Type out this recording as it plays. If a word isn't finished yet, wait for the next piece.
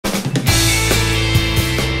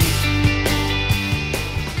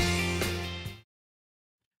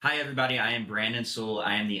Hi, everybody. I am Branden Sewell.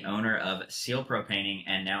 I am the owner of Seal Pro Painting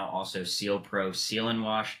and now also Seal Pro Seal and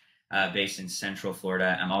Wash, based in Central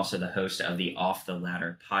Florida. I'm also the host of the Off the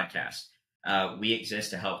Ladder podcast. We exist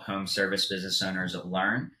to help home service business owners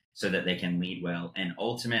learn so that they can lead well and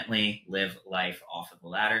ultimately live life off of the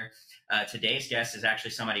ladder. Today's guest is actually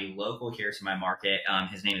somebody local here to my market.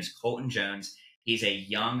 His name is Colton Jones. He's a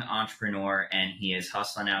young entrepreneur and he is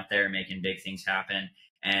hustling out there, making big things happen.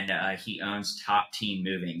 And he owns Top Team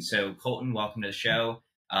Moving. So Colton, welcome to the show.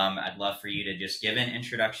 I'd love for you to just give an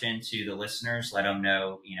introduction to the listeners, let them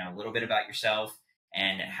know, a little bit about yourself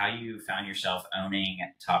and how you found yourself owning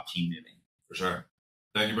Top Team Moving. For sure.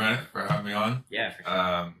 Thank you, Brandon, for having me on. Yeah,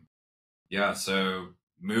 for sure. So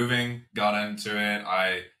moving, got into it.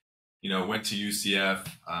 I, went to UCF.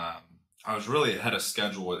 I was really ahead of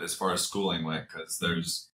schedule as far as schooling went because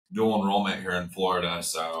there's dual enrollment here in Florida.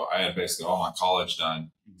 So I had basically all my college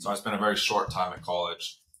done. So I spent a very short time at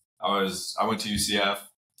college. I went to UCF.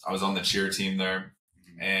 I was on the cheer team there.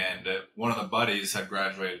 And one of the buddies had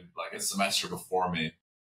graduated like a semester before me.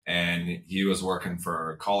 And he was working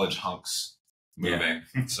for College Hunks Moving.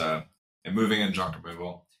 Yeah. And moving and junk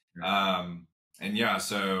removal.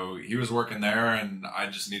 So he was working there and I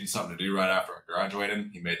just needed something to do right after I graduated.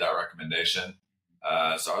 He made that recommendation.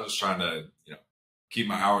 So I was just trying to, keep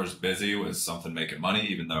my hours busy with something making money,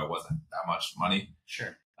 even though it wasn't that much money.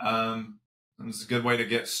 Sure. It was a good way to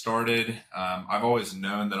get started. I've always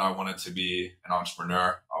known that I wanted to be an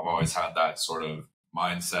entrepreneur. I've always had that sort of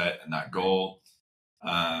mindset and that goal.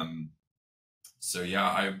 I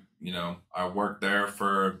worked there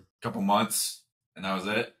for a couple months and that was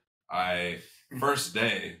it. First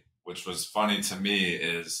day, which was funny to me,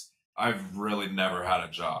 is I've really never had a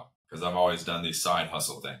job because I've always done these side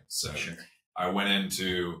hustle things. So sure. I went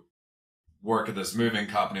into work at this moving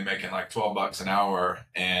company making like $12 an hour.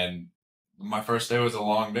 And my first day was a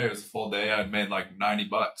long day. It was a full day. I'd made like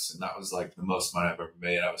 $90 and that was like the most money I've ever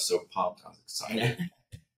made. I was so pumped. I was excited.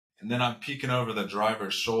 And then I'm peeking over the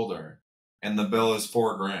driver's shoulder and the bill is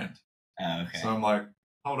 $4,000. Oh, okay. So I'm like,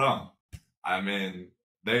 hold on. I mean,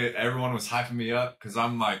 everyone was hyping me up because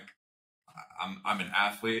I'm an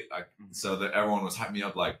athlete. So that everyone was hyping me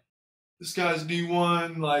up like, this guy's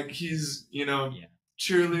D1, like he's,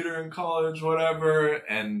 cheerleader in college, whatever.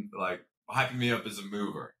 And like hyping me up as a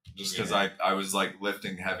mover just because I was like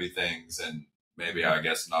lifting heavy things and maybe I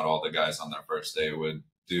guess not all the guys on their first day would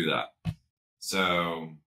do that. So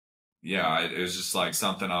it was just like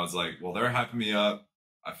something I was like, well, they're hyping me up.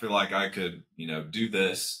 I feel like I could, do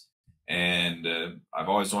this. And I've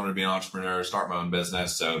always wanted to be an entrepreneur, start my own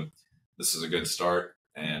business. So this is a good start.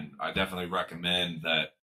 And I definitely recommend that,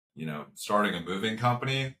 starting a moving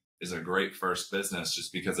company is a great first business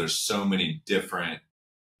just because there's so many different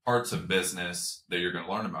parts of business that you're going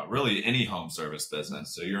to learn about. Really, any home service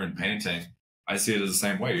business. So you're in painting. I see it as the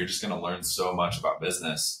same way. You're just going to learn so much about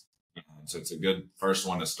business. So it's a good first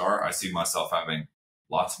one to start. I see myself having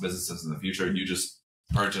lots of businesses in the future. You just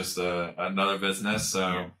purchased another business.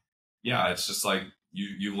 So it's just like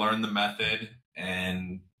you learn the method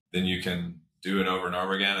and then you can do it over and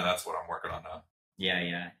over again. And that's what I'm working on now.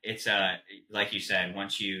 Yeah. It's like you said,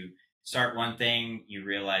 once you start one thing, you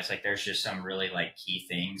realize like there's just some really like key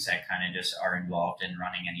things that kind of just are involved in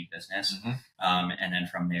running any business. And then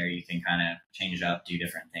from there you can kind of change it up, do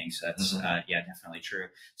different things. So that's definitely true.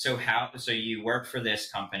 So you worked for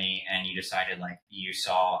this company and you decided like you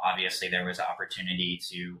saw obviously there was opportunity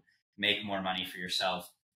to make more money for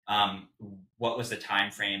yourself. What was the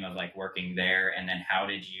time frame of like working there, and then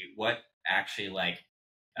what actually like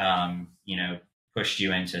pushed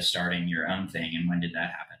you into starting your own thing, and when did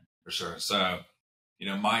that happen? For sure. So,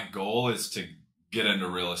 my goal is to get into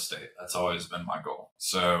real estate. That's always been my goal.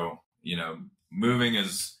 So, moving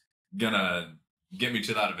is gonna get me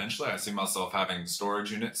to that eventually. I see myself having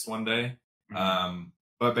storage units one day.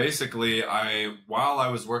 But basically while I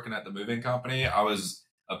was working at the moving company, I was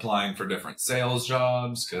applying for different sales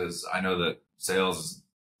jobs because I know that sales is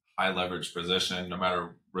a high leverage position no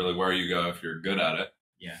matter really where you go if you're good at it.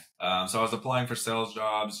 So I was applying for sales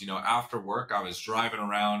jobs. After work, I was driving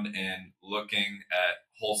around and looking at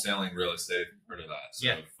wholesaling real estate. Heard of that?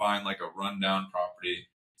 So find like a rundown property,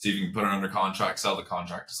 see if you can put it under contract, sell the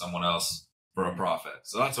contract to someone else for a profit.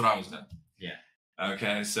 So that's what I was doing.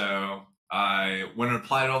 Okay. So I went and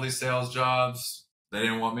applied to all these sales jobs. They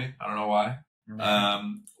didn't want me. I don't know why.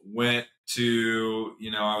 Went to,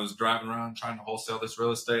 I was driving around trying to wholesale this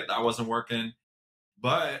real estate. That wasn't working,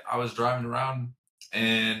 but I was driving around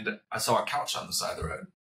and I saw a couch on the side of the road.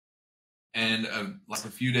 And like a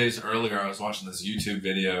few days earlier, I was watching this YouTube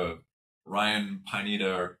video of Ryan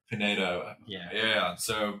Pineda. Yeah.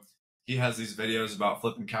 So he has these videos about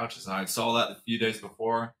flipping couches, and I saw that a few days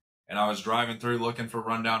before, and I was driving through looking for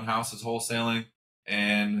rundown houses wholesaling,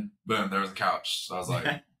 and boom, there was a couch. So I was like,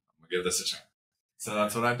 I'm gonna give this a try. So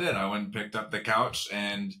that's what I did. I went and picked up the couch,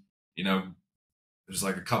 and you know, it was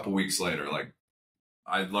like a couple weeks later, like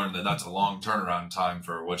I learned that that's a long turnaround time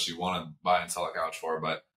for what you want to buy and sell a couch for.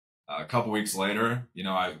 But a couple weeks later, you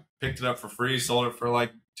know, I picked it up for free, sold it for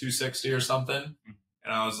like $260 or something.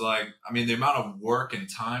 And I was like, I mean, the amount of work and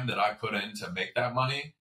time that I put in to make that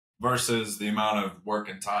money versus the amount of work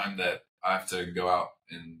and time that I have to go out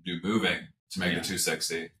and do moving to make the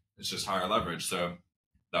 260, it's just higher leverage. So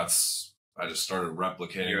I just started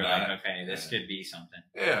replicating You're that. like, okay, this could be something.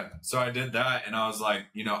 Yeah. So I did that, and I was like,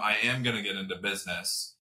 you know, I am going to get into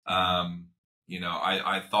business. You know,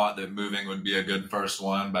 I thought that moving would be a good first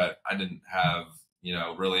one, but I didn't have, you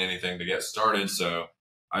know, really anything to get started. So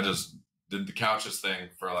I just did the couches thing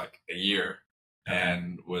for like a year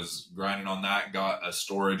and was grinding on that, got a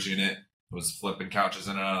storage unit, was flipping couches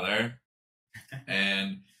in and out of there.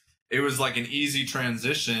 And it was like an easy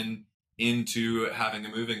transition into having a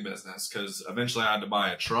moving business, because eventually I had to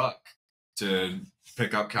buy a truck to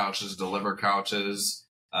pick up couches, deliver couches.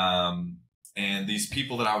 And these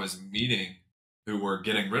people that I was meeting who were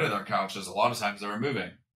getting rid of their couches, a lot of times they were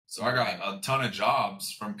moving. So I got a ton of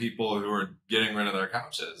jobs from people who were getting rid of their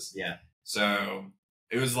couches. Yeah. So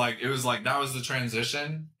it was like that was the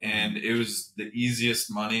transition, and it was the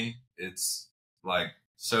easiest money. It's like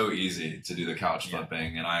so easy to do the couch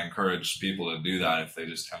flipping, and I encourage people to do that if they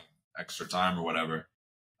just have extra time or whatever.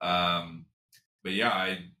 But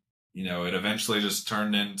yeah, you know, it eventually just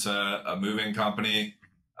turned into a moving company.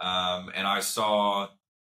 And I saw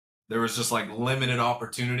there was just like limited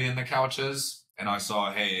opportunity in the couches. And I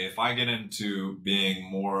saw, hey, if I get into being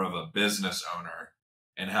more of a business owner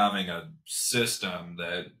and having a system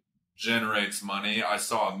that generates money, I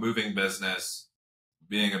saw a moving business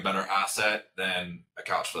being a better asset than a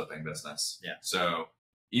couch flipping business. Yeah. So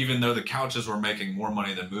even though the couches were making more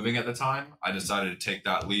money than moving at the time, I decided to take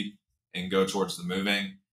that leap and go towards the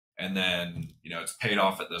moving. And then, you know, it's paid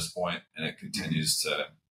off at this point, and it continues to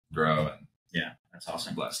grow. And yeah, that's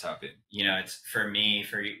awesome. I'm blessed, happy. You know, it's for me,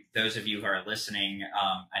 for those of you who are listening,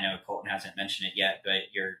 I know Colton hasn't mentioned it yet,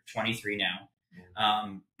 but you're 23 now.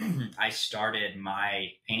 I started my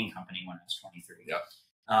painting company when I was 23.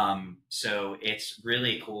 Yeah. So it's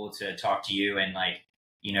really cool to talk to you, and like,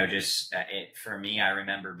 you know, just for me, I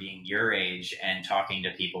remember being your age and talking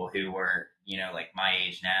to people who were, you know, like my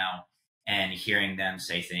age now, and hearing them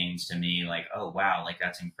say things to me like, oh, wow, like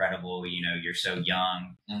that's incredible. You know, you're so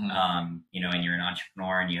young, you know, and you're an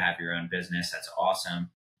entrepreneur and you have your own business. That's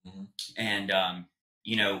awesome. And,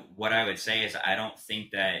 you know, what I would say is I don't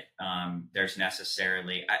think that there's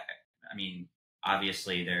necessarily, I mean,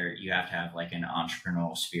 obviously you have to have like an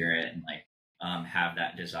entrepreneurial spirit and like have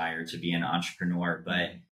that desire to be an entrepreneur.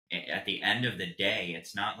 But at the end of the day,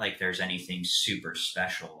 it's not like there's anything super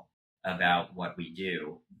special about what we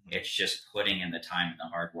do. It's just putting in the time and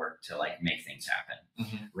the hard work to like make things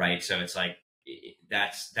happen. Right. So it's like,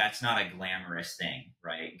 that's not a glamorous thing,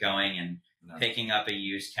 right? Going and picking up a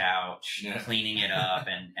used couch, cleaning it up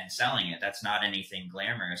and selling it. That's not anything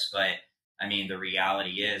glamorous. But I mean, the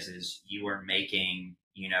reality is you are making,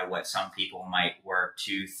 you know, what some people might work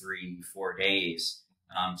 2, 3, 4 days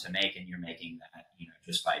to make, and you're making that, you know,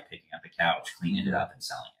 just by picking up a couch, cleaning it up and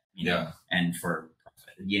selling it, you know, and for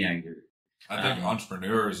profit, you know, I think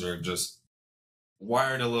entrepreneurs are just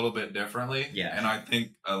wired a little bit differently. Yeah. And I think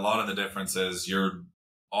a lot of the difference is you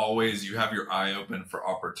have your eye open for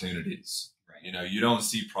opportunities. Right. You know, you don't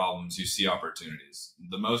see problems, you see opportunities.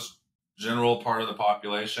 The most general part of the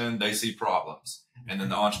population, they see problems. And then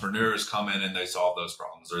the entrepreneurs come in and they solve those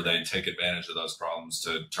problems, or they take advantage of those problems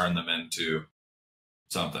to turn them into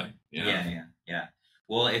something. You know? Yeah.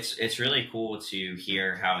 Well, it's really cool to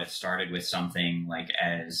hear how it started with something like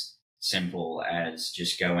as simple as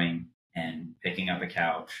just going and picking up a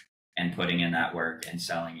couch and putting in that work and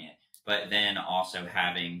selling it. But then also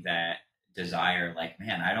having that desire, like,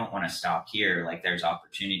 man, I don't want to stop here. Like there's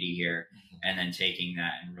opportunity here. And then taking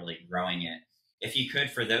that and really growing it. If you could,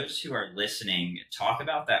 for those who are listening, talk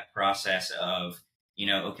about that process of, you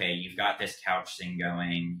know, okay, you've got this couch thing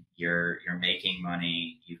going, you're making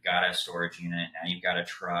money, you've got a storage unit, now you've got a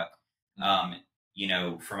truck. You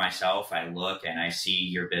know, for myself, I look and I see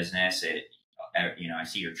your business, you know, I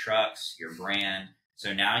see your trucks, your brand.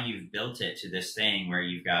 So now you've built it to this thing where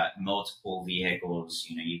you've got multiple vehicles,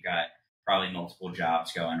 you know, you've got probably multiple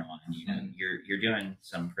jobs going on, you know, you're doing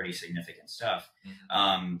some pretty significant stuff.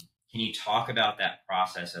 Can you talk about that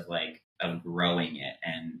process of growing it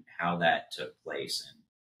and how that took place? And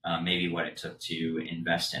maybe what it took to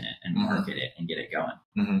invest in it and market it and get it going.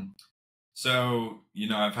 Mm-hmm. So,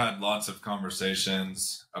 I've had lots of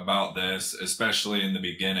conversations about this, especially in the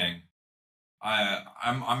beginning.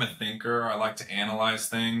 I'm a thinker. I like to analyze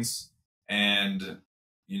things. And,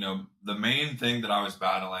 the main thing that I was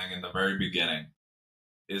battling in the very beginning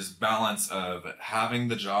is balance of having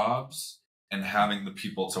the jobs and having the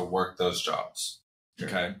people to work those jobs. Sure.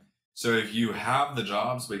 Okay. So if you have the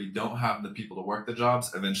jobs, but you don't have the people to work the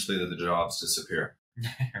jobs, eventually the jobs disappear.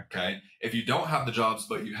 Okay. If you don't have the jobs,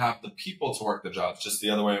 but you have the people to work the jobs, just the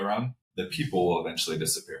other way around, the people will eventually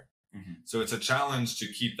disappear. Mm-hmm. So it's a challenge to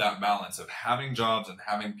keep that balance of having jobs and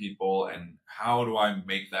having people, and how do I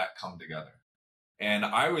make that come together? And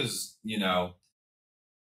I was,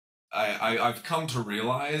 I've come to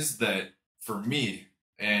realize that for me,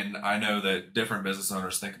 and I know that different business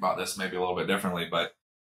owners think about this maybe a little bit differently, but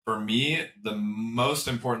for me, the most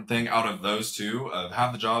important thing out of those two, of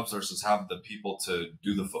have the jobs versus have the people to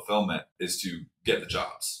do the fulfillment, is to get the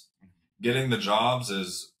jobs. Getting the jobs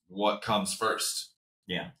is what comes first.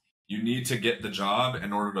 Yeah. You need to get the job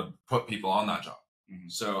in order to put people on that job. Mm-hmm.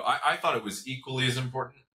 So I thought it was equally as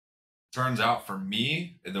important. Turns out for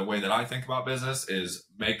me, the way that I think about business is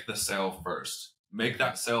make the sale first. Make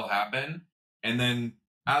that sale happen. And then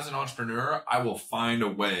as an entrepreneur, I will find a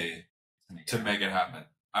way to make it happen.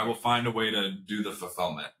 I will find a way to do the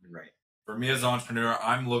fulfillment. Right. For me as an entrepreneur,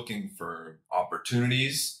 I'm looking for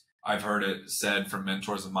opportunities. I've heard it said from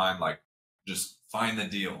mentors of mine, like, just find the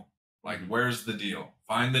deal. Like, where's the deal?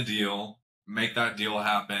 Find the deal, make that deal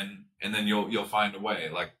happen, and then you'll find a way.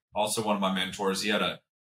 Like, also one of my mentors, he had a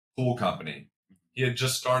pool company. He had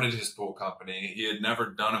just started his pool company. He had never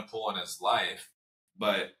done a pool in his life,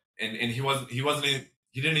 but and he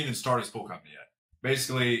didn't even start his pool company yet.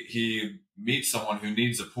 Basically, he meets someone who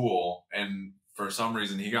needs a pool, and for some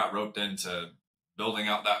reason he got roped into building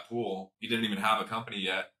out that pool. He didn't even have a company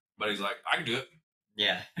yet, but he's like, I can do it.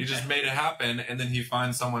 Yeah. He just made it happen, and then he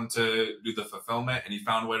finds someone to do the fulfillment, and he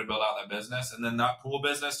found a way to build out that business, and then that pool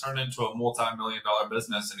business turned into a multi-million-dollar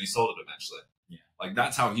business, and he sold it eventually. Yeah. Like,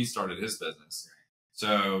 that's how he started his business. Right.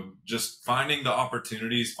 So just finding the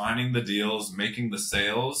opportunities, finding the deals, making the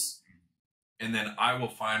sales, and then I will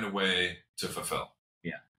find a way to fulfill.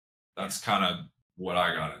 Yeah. That's kind of what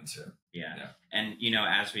I got into. Yeah. And,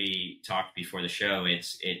 as we talked before the show, it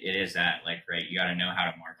is that, like, right, you got to know how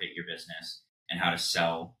to market your business and how to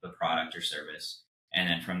sell the product or service. And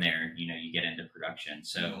then from there, you get into production.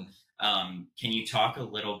 So, can you talk a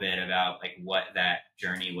little bit about, like, what that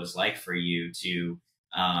journey was like for you to,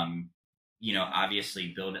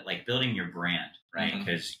 obviously building your brand, right?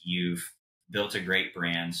 Because you've built a great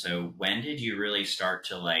brand. So when did you really start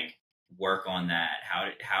to, like, work on that?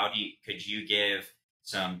 Could you give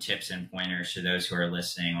some tips and pointers to those who are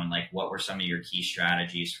listening on, like, what were some of your key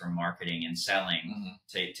strategies for marketing and selling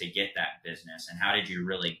to get that business? And how did you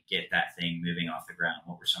really get that thing moving off the ground?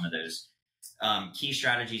 What were some of those key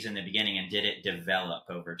strategies in the beginning, and did it develop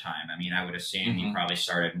over time? I mean, I would assume you probably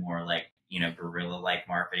started more like, guerrilla-like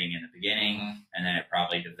marketing in the beginning, and then it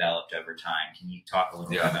probably developed over time. Can you talk a little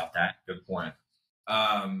bit about that? Good point.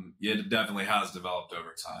 It definitely has developed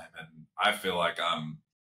over time, and I feel like I'm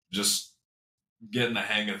just getting the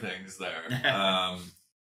hang of things there.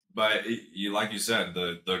 But like you said,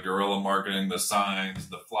 the guerrilla marketing, the signs,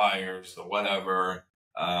 the flyers, the whatever,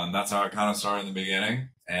 that's how it kind of started in the beginning.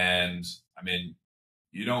 And I mean,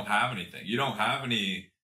 you don't have anything. You don't have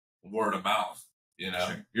any word of mouth,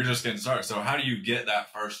 Sure. You're just getting started. So how do you get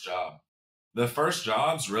that first job? The first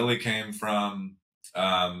jobs really came from,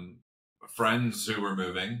 friends who were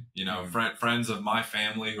moving, friends of my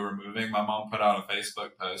family who were moving. My mom put out a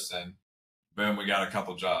Facebook post, and boom, we got a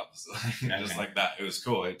couple jobs. Just like that. It was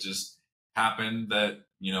cool. It just happened that,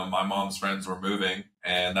 my mom's friends were moving,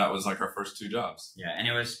 and that was like our first two jobs. Yeah. And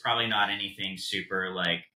it was probably not anything super,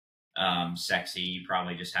 like, sexy. You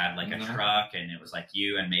probably just had, like, a truck, and it was like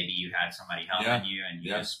you, and maybe you had somebody helping you, and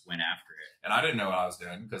you just went after it. And I didn't know what I was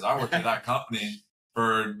doing, because I worked at that company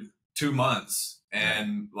for 2 months,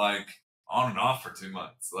 and like on and off for 2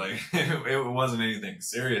 months. Like, it wasn't anything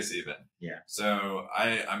serious even. Yeah. So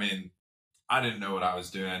I mean, I didn't know what I was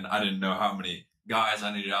doing. I didn't know how many guys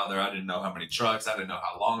I needed out there. I didn't know how many trucks. I didn't know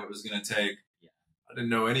how long it was going to take. Yeah. I didn't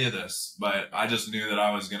know any of this, but I just knew that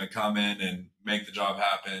I was going to come in and make the job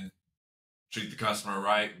happen, treat the customer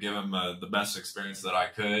right, give them the best experience that I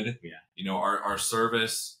could. Yeah. Our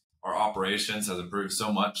service, our operations has improved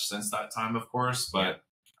so much since that time, of course, but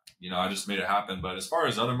I just made it happen. But as far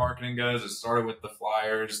as other marketing goes, it started with the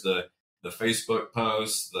flyers, the Facebook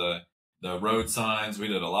posts, the road signs. We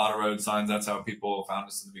did a lot of road signs. That's how people found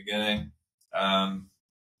us in the beginning.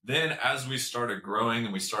 Then as we started growing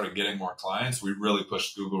and we started getting more clients, we really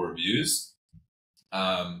pushed Google reviews.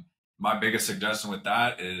 My biggest suggestion with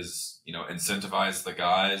that is, incentivize the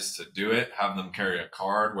guys to do it, have them carry a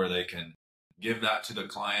card where they can give that to the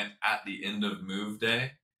client at the end of move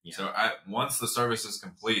day. Yeah. So once the service is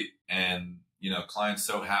complete and, client's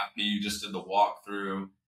so happy, you just did the walkthrough,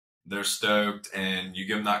 they're stoked, and you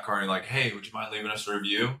give them that card and you're like, hey, would you mind leaving us a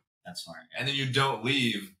review? That's smart. Yeah. And then you don't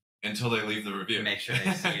leave until they leave the review. Make sure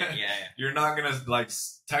they see it. Yeah. You're not going to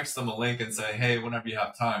text them a link and say, hey, whenever you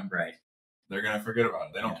have time. Right. They're going to forget about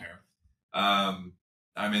it. They don't care.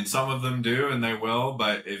 Some of them do and they will,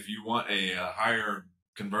 but if you want a higher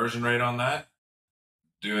conversion rate on that,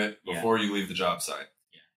 do it before you leave the job site.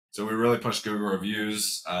 Yeah. So we really push Google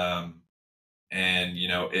reviews. And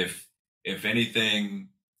if anything,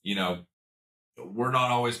 we're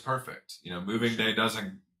not always perfect. Moving day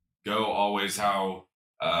doesn't go always how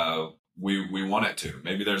we want it to.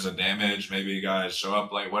 Maybe there's a damage, maybe guys show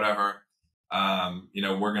up late, whatever.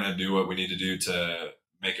 We're going to do what we need to do to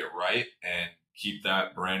make it right and keep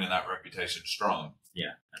that brand and that reputation strong.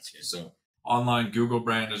 Yeah, that's good. So online Google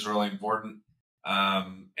brand is really important.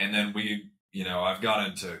 And then I've got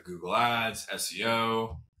into Google Ads,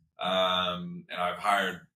 SEO, and I've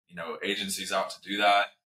hired, agencies out to do that.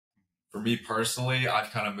 For me personally,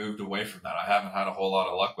 I've kind of moved away from that. I haven't had a whole lot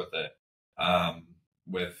of luck with it.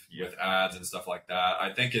 With ads and stuff like that.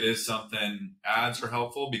 I think it is something, ads are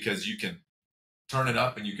helpful because you can turn it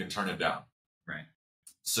up and you can turn it down. Right.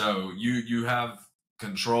 So you have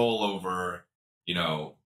control over,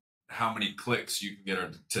 how many clicks you can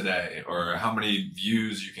get today, or how many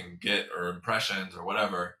views you can get, or impressions, or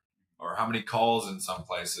whatever, or how many calls in some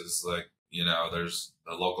places. There's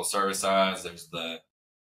the local service ads, there's the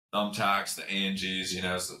thumbtacks, the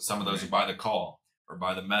ANGs, so some of those are by the call or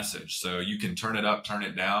by the message. So you can turn it up, turn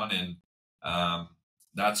it down, and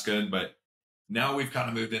that's good. But now we've kind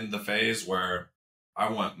of moved into the phase where I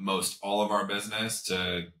want most all of our business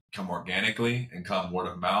to come organically and come word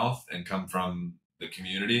of mouth and come from the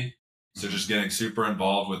community. So just getting super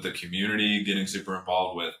involved with the community, getting super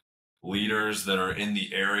involved with leaders that are in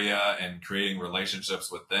the area and creating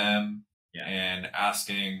relationships with them. Yeah. And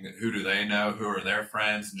asking who do they know, who are their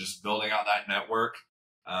friends, and just building out that network.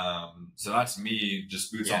 So that's me,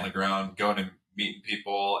 just boots on the ground, going and meeting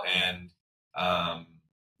people. And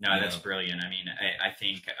no, that's brilliant. I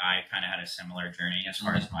think I kind of had a similar journey as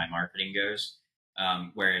far as my marketing goes.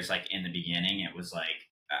 Whereas in the beginning, it was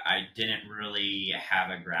I didn't really have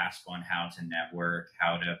a grasp on how to network,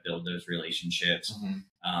 how to build those relationships,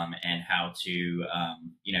 and how to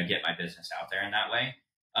get my business out there in that way.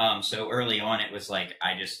 So early on, it was I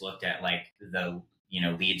just looked at the,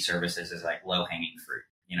 lead services as low hanging fruit.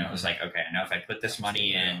 It was okay, I know if I put this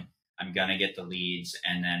money in, I'm going to get the leads.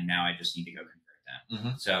 And then now I just need to go convert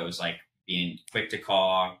them. So it was being quick to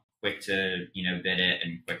call, quick to, bid it,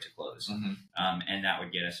 and quick to close. And that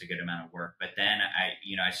would get us a good amount of work. But then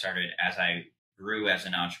I started, as I grew as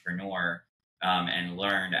an entrepreneur, and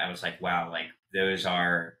learned, I was wow, those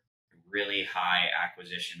are really high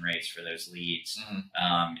acquisition rates for those leads.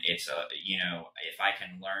 It's if I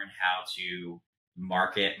can learn how to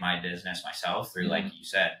market my business myself through, like you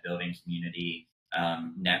said, building community,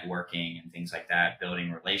 networking and things like that,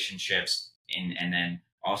 building relationships, and then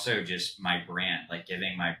also just my brand,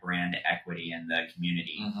 giving my brand equity in the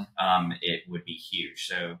community, it would be huge.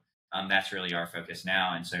 So that's really our focus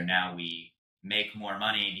now. And so now we make more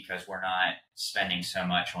money because we're not spending so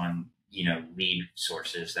much on lead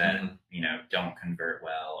sources that, don't convert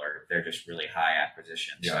well, or they're just really high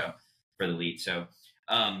acquisition. So for the lead. So,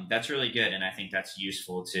 that's really good. And I think that's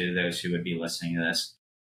useful to those who would be listening to this.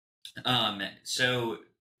 So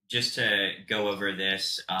just to go over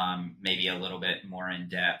this, maybe a little bit more in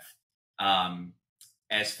depth,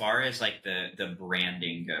 as far as the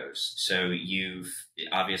branding goes. So you've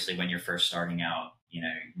obviously, when you're first starting out,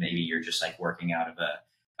 maybe you're just working out of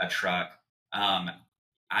a truck.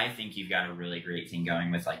 I think you've got a really great thing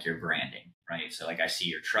going with your branding, right? So I see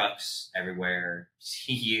your trucks everywhere,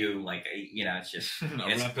 see you, it's just, I'm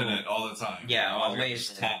repping it all the time. Yeah, always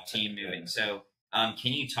top team moving. So,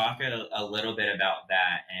 can you talk a little bit about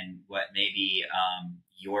that and what maybe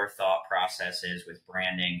your thought process is with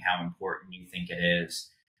branding, how important you think it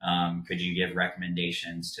is? Could you give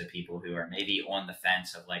recommendations to people who are maybe on the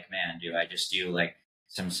fence of man, do I just do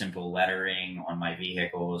some simple lettering on my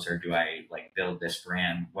vehicles, or do I build this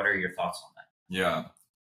brand? What are your thoughts on that? Yeah.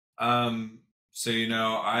 So,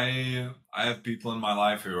 I have people in my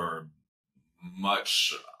life who are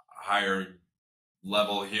much higher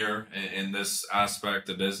level here in this aspect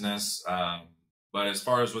of business. But as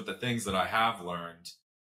far as with the things that I have learned,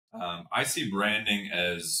 I see branding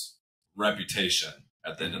as reputation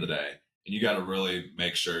at the end of the day. And you got to really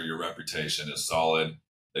make sure your reputation is solid,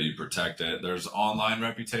 that you protect it. There's online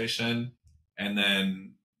reputation, and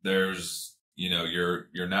then there's, your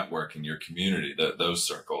networking, your community, those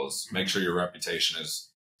circles. Make sure your reputation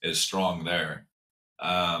is strong there.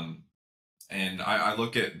 And I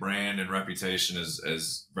look at brand and reputation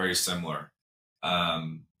as very similar.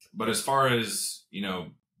 But as far as,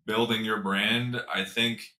 building your brand, I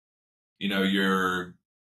think, you're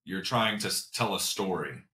trying to tell a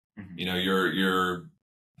story. Mm-hmm.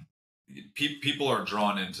 People are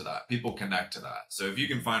drawn into that. People connect to that. So if you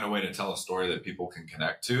can find a way to tell a story that people can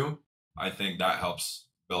connect to, I think that helps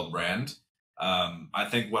build brand. I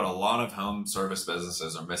think what a lot of home service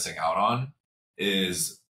businesses are missing out on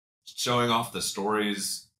is showing off the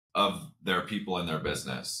stories of their people in their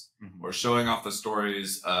business, mm-hmm. or showing off the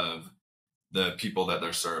stories of the people that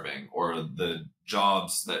they're serving or the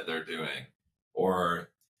jobs that they're doing, or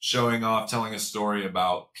showing off, telling a story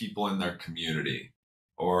about people in their community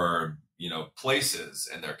or, places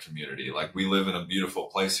in their community. Like, we live in a beautiful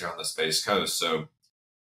place here on the Space Coast. So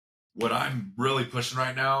what I'm really pushing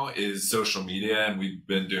right now is social media. And we've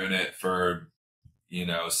been doing it for,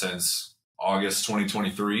 since August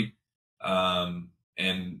 2023.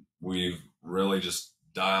 And we've really just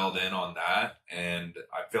dialed in on that. And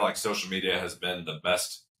I feel like social media has been the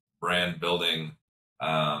best brand building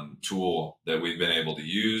tool that we've been able to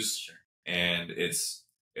use. Sure. And it's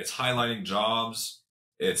highlighting jobs.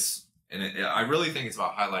 I really think it's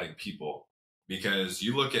about highlighting people, because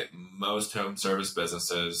you look at most home service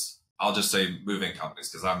businesses, I'll just say moving companies,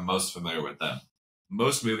 because I'm most familiar with them.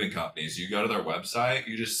 Most moving companies, you go to their website,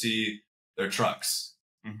 you just see their trucks.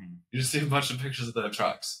 Mm-hmm. You just see a bunch of pictures of their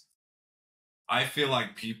trucks. I feel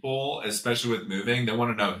like people, especially with moving, they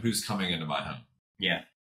want to know who's coming into my home. Yeah.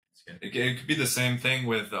 It could be the same thing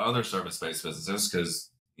with the other service-based businesses,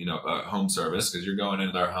 because, home service, because you're going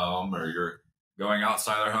into their home or you're going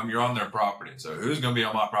outside their home, you're on their property. So who's going to be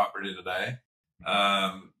on my property today?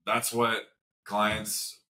 That's what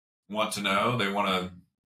clients want to know. They want to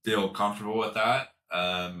feel comfortable with that.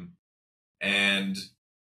 And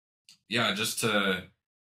yeah, just to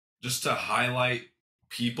highlight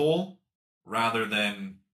people rather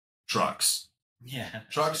than trucks. Yeah.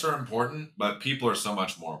 Trucks are important, but people are so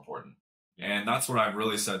much more important. And that's what I've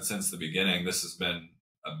really said since the beginning. This has been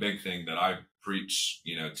a big thing that I preach,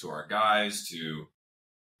 to our guys, to,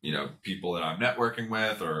 people that I'm networking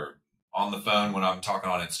with or on the phone when I'm talking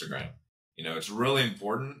on Instagram. It's really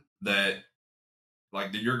important that,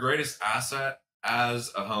 like, your greatest asset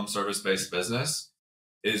as a home service-based business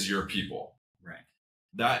is your people. Right.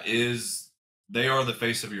 They are the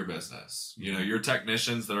face of your business. Your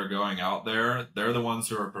technicians that are going out there, they're the ones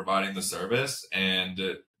who are providing the service, and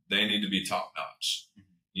they need to be top notch.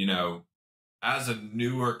 Mm-hmm. As a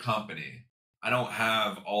newer company, I don't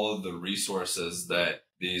have all of the resources that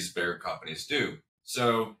these bigger companies do.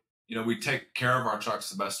 So, we take care of our trucks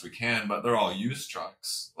the best we can, but they're all used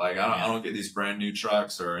trucks. Like, I don't get these brand new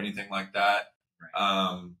trucks or anything like that.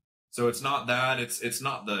 Right. So it's not that. It's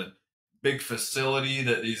not the big facility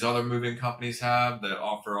that these other moving companies have that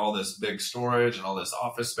offer all this big storage and all this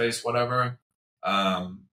office space, whatever.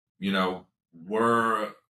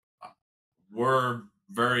 We're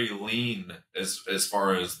very lean as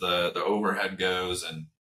far as the overhead goes, and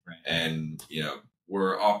right. And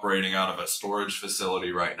we're operating out of a storage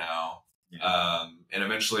facility right now. Yeah. And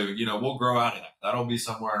eventually, we'll grow out of that. That'll be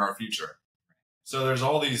somewhere in our future. So there's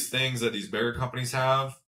all these things that these bigger companies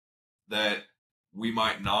have that we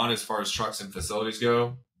might not, as far as trucks and facilities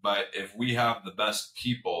go. But if we have the best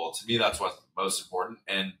people, to me, that's what's most important.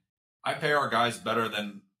 And I pay our guys better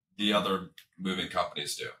than the other moving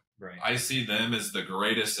companies do. Right. I see them as the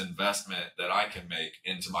greatest investment that I can make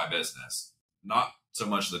into my business. Not so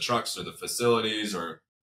much the trucks or the facilities or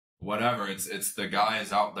whatever. It's the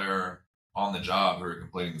guys out there on the job who are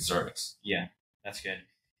completing the service. Yeah, that's good.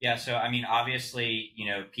 Yeah. So, I mean, obviously,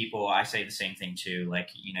 people, I say the same thing too. Like,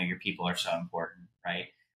 your people are so important, right?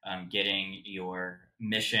 Getting your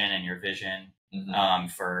mission and your vision, mm-hmm.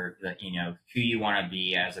 For the, who you want to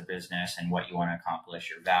be as a business and what you want to accomplish,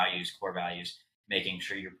 your values, core values, making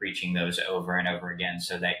sure you're preaching those over and over again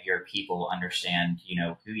so that your people understand,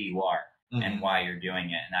 who you are, mm-hmm. and why you're doing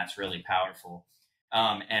it. And that's really powerful.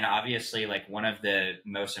 And obviously, like, one of the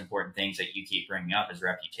most important things that you keep bringing up is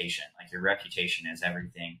reputation. Like, your reputation is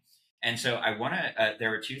everything. And so I want to, there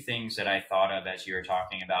were two things that I thought of as you were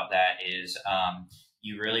talking about that is,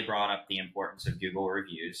 you really brought up the importance of Google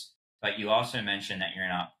reviews, but you also mentioned that you're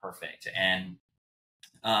not perfect. And,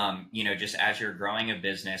 just as you're growing a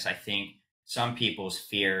business, I think some people's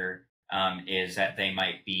fear is that they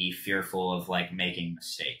might be fearful of like making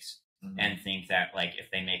mistakes. Mm-hmm. And think that like if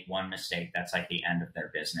they make one mistake, that's like the end of their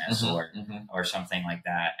business, Mm-hmm. or something like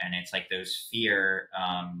that. And it's like those fear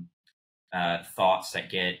thoughts that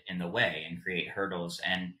get in the way and create hurdles.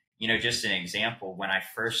 And just an example, when I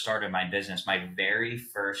first started my business, my very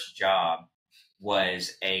first job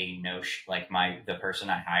was a like the person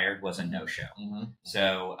I hired was a no-show. Mm-hmm.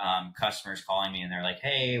 So customers calling me and they're like,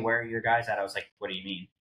 "Hey, where are your guys at?" I was like, "What do you mean?"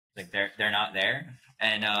 Like they're not there.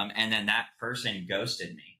 And then that person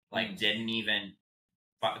ghosted me. Like didn't even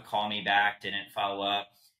call me back, didn't follow up.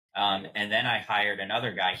 And then I hired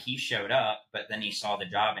another guy. He showed up, but then he saw the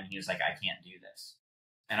job and he was like, "I can't do this."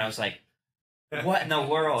 And I was like, "What in the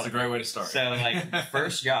world?" It's a great way to start. So like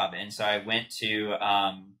first job. And so I went to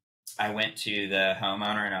the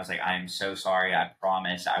homeowner and I was like, "I'm so sorry. I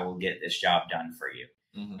promise I will get this job done for you."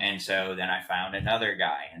 Mm-hmm. And so then I found another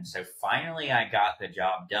guy. And so finally I got the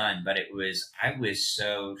job done, but I was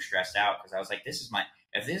so stressed out because I was like,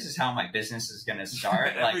 if this is how my business is going to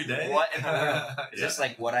start, like what in the world is this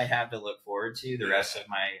like what I have to look forward to the rest of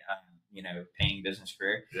my, paying business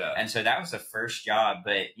career. Yeah. And so that was the first job,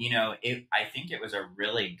 but I think it was a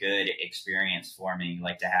really good experience for me,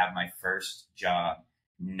 like to have my first job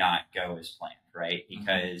not go as planned. Right.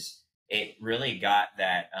 Because it really got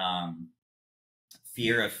that,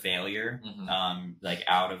 fear of failure, like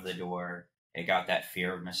out of the door. It got that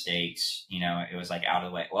fear of mistakes. It was like out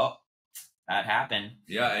of the way. Well, that happened.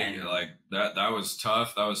 Yeah, and like that was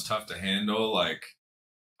tough. That was tough to handle. Like,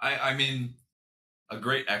 I mean, a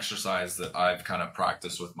great exercise that I've kind of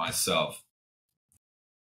practiced with myself,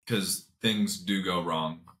 because things do go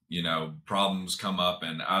wrong. Problems come up,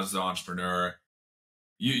 and as the entrepreneur,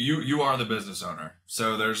 you are the business owner.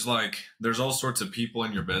 So there's all sorts of people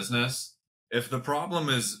in your business. If the problem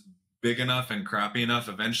is big enough and crappy enough,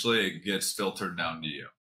 eventually it gets filtered down to you.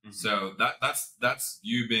 Mm-hmm. So that's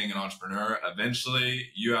you being an entrepreneur. Eventually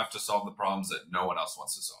you have to solve the problems that no one else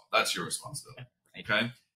wants to solve. That's your responsibility.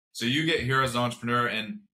 Okay. So you get here as an entrepreneur,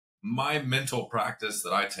 and my mental practice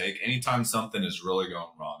that I take anytime something is really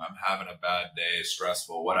going wrong, I'm having a bad day,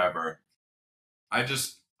 stressful, whatever. I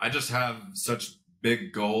just have such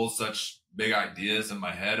big goals, such big ideas in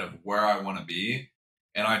my head of where I want to be.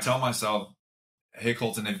 And I tell myself, "Hey,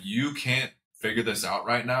 Colton, if you can't figure this out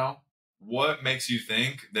right now, what makes you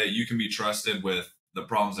think that you can be trusted with the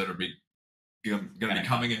problems that are going to be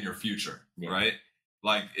coming in your future?" Yeah. Right?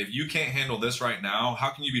 Like, if you can't handle this right now, how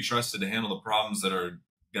can you be trusted to handle the problems that are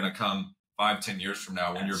going to come 5-10 years from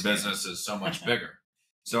now when your business is so much bigger?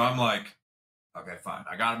 So I'm like, okay, fine.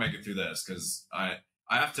 I got to make it through this, because I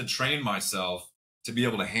have to train myself to be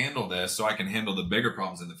able to handle this so I can handle the bigger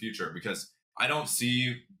problems in the future, because I don't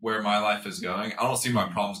see where my life is going. I don't see my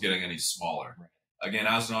problems getting any smaller. Right. Again,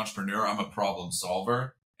 as an entrepreneur, I'm a problem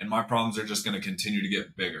solver, and my problems are just going to continue to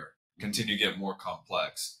get bigger, continue to get more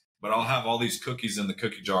complex. But I'll have all these cookies in the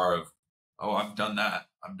cookie jar of, "Oh, I've done that.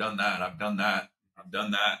 I've done that. I've done that. I've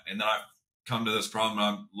done that." And then I've come to this problem,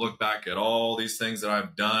 and I look back at all these things that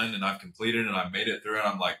I've done and I've completed and I've made it through, and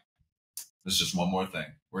I'm like, this is just one more thing.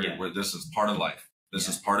 This is part of life. This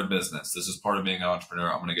is part of business. This is part of being an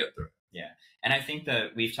entrepreneur. I'm going to get through it. Yeah. And I think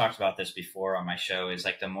that we've talked about this before on my show, is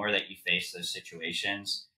like the more that you face those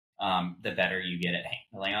situations, the better you get at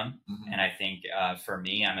handling them. Mm-hmm. And I think for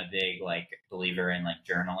me, I'm a big believer in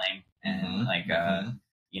journaling and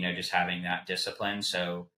just having that discipline.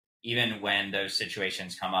 So even when those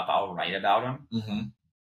situations come up, I'll write about them,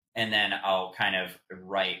 and then I'll kind of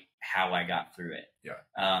write how I got through it.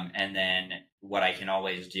 Yeah. And then what I can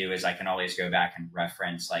always do is I can always go back and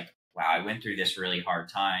reference wow, I went through this really hard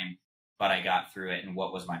time, but I got through it, and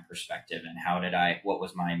what was my perspective, and what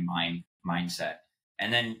was my mindset?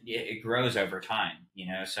 And then it grows over time,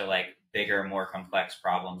 so bigger, more complex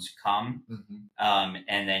problems come.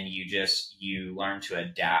 And then you learn to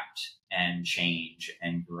adapt and change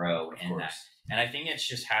and grow in that. And I think it's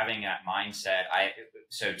just having that mindset.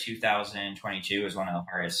 So 2022 was one of the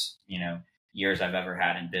hardest, years I've ever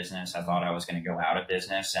had in business. I thought I was going to go out of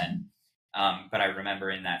business, but I remember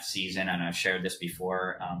in that season, and I've shared this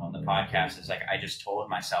before on the podcast, is I just told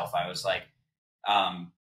myself, I was like,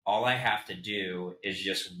 all I have to do is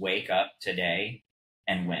just wake up today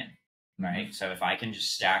and win, right? So if I can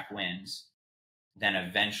just stack wins, then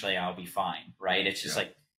eventually I'll be fine, right? It's just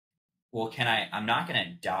well, I'm not going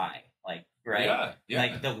to die, right?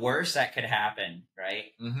 Yeah. The worst that could happen, right?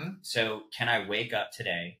 So can I wake up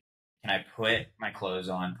today? Can I put my clothes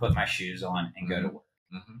on, put my shoes on, and go to work?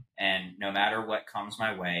 And no matter what comes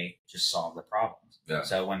my way, just solve the problems. Yeah.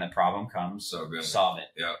 So when the problem comes, So good. solve it.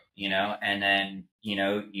 Yeah. You know, and then, you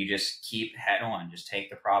know, you just keep head on, just take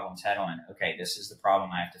the problems head on. Okay, this is the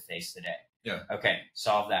problem I have to face today. Yeah. Okay,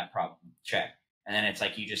 solve that problem. Check. And then it's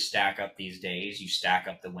like you just stack up these days, you stack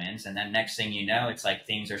up the wins, and then next thing you know, it's like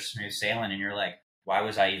things are smooth sailing, and you're like, why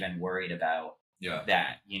was I even worried about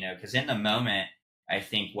that? You know, because in the moment, I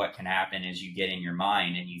think what can happen is you get in your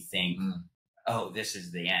mind and you think, oh, this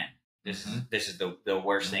is the end. This is the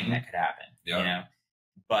worst thing that could happen. You know,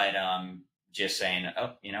 but just saying,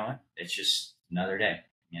 oh, you know what? It's just another day.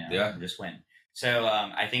 You know, just win. So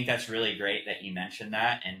I think that's really great that you mentioned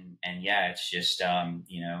that, and yeah, it's just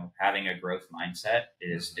you know, having a growth mindset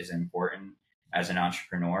is important as an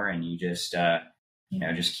entrepreneur, and you just you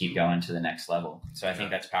know, just keep going to the next level. So I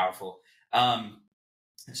think that's powerful.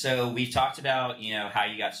 So we've talked about, you know, how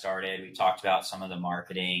you got started. We talked about some of the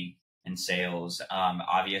marketing and sales.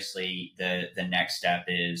 Obviously, the next step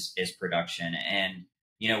is production, and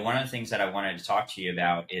you know, one of the things that I wanted to talk to you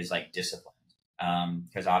about is like discipline.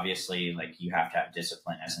 Because obviously, like, you have to have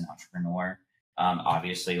discipline as an entrepreneur.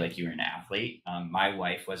 Obviously, like, you were an athlete. My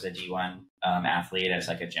wife was a D1 athlete as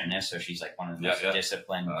like a gymnast, so she's like one of the most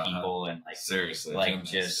disciplined people, and like, seriously, like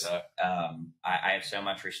gymnast, just I have so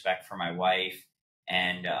much respect for my wife,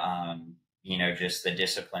 and you know, just the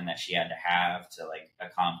discipline that she had to have to like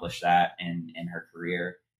accomplish that in her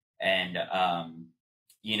career, and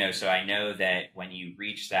you know, so I know that when you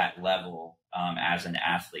reach that level as an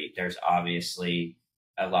athlete, there's obviously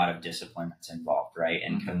a lot of discipline that's involved, right?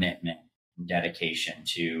 And commitment and dedication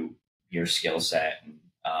to your skill set and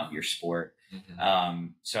your sport.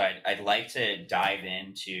 So I'd like to dive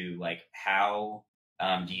into like, how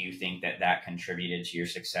do you think that contributed to your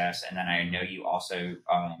success? And then I know you also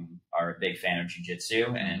are a big fan of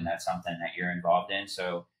jiu-jitsu, and that's something that you're involved in.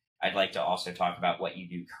 So I'd like to also talk about what you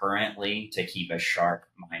do currently to keep a sharp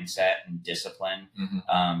mindset and discipline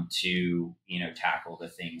to, you know, tackle the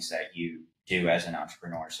things that you do as an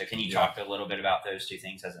entrepreneur. So can you talk a little bit about those two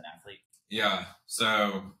things as an athlete? Yeah. So,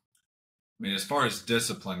 I mean, as far as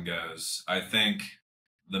discipline goes, I think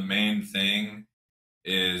the main thing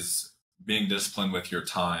is being disciplined with your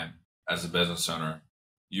time as a business owner.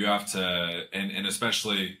 You have to, and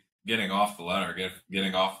especially getting off the ladder,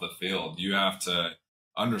 getting off the field, you have to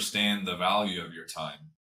understand the value of your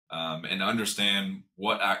time, and understand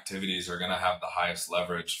what activities are going to have the highest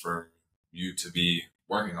leverage for you to be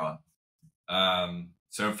working on.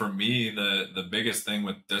 So for me, the biggest thing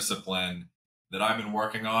with discipline that I've been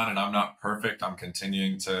working on, and I'm not perfect, I'm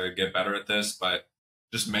continuing to get better at this, but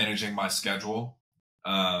just managing my schedule,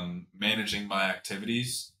 managing my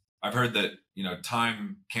activities. I've heard that, you know,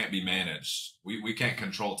 time can't be managed. We can't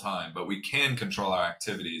control time, but we can control our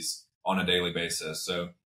activities on a daily basis. So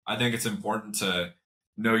I think it's important to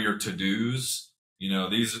know your to-dos. You know,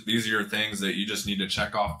 these are your things that you just need to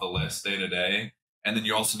check off the list day to day. And then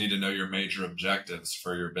you also need to know your major objectives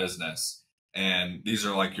for your business. And these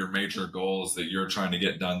are like your major goals that you're trying to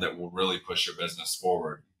get done that will really push your business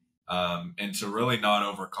forward. And to really not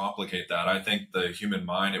overcomplicate that, I think the human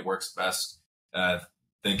mind, it works best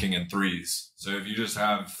thinking in threes. So if you just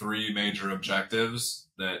have three major objectives,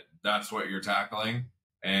 that's what you're tackling,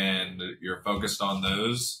 and you're focused on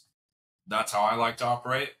those. That's how I like to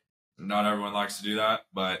operate. Not everyone likes to do that,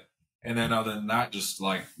 and then other than that, just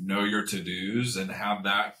like know your to-dos and have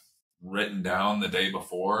that written down the day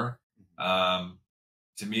before.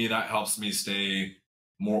 To me, that helps me stay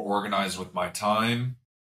more organized with my time,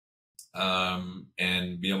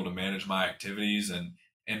 and be able to manage my activities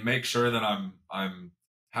and make sure that I'm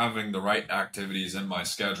having the right activities in my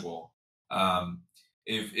schedule.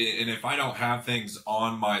 If I don't have things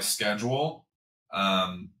on my schedule,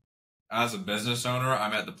 as a business owner,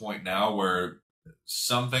 I'm at the point now where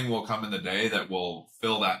something will come in the day that will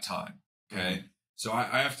fill that time. Okay. So I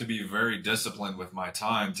have to be very disciplined with my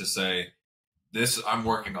time to say, I'm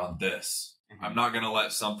working on this. I'm not going to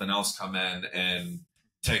let something else come in and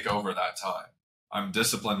take over that time. I'm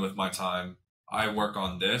disciplined with my time. I work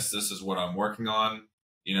on this. This is what I'm working on.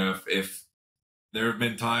 You know, if there have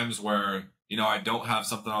been times where, you know, I don't have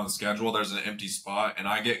something on the schedule, there's an empty spot, and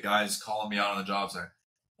I get guys calling me out on the job saying,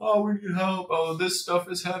 oh, we need help. Oh, this stuff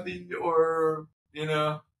is heavy, or, you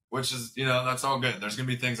know, which is, you know, that's all good. There's going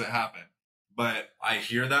to be things that happen. But I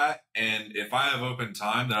hear that, and if I have open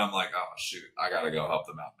time, then I'm like, oh, shoot, I got to go help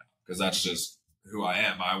them out now, because that's just who I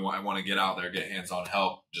am. I want to get out there, get hands-on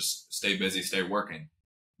help, just stay busy, stay working.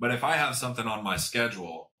 But if I have something on my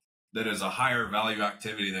schedule that is a higher value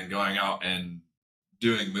activity than going out and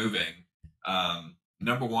doing moving,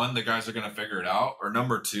 number one, the guys are going to figure it out. Or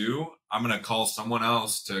number two, I'm going to call someone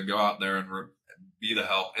else to go out there and be the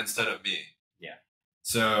help instead of me. Yeah.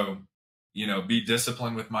 So be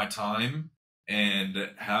disciplined with my time and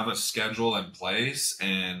have a schedule in place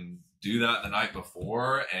and do that the night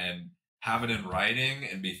before and have it in writing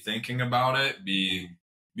and be thinking about it, be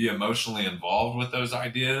emotionally involved with those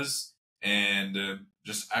ideas, and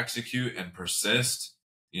just execute and persist,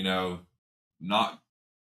 not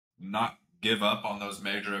not give up on those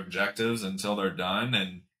major objectives until they're done.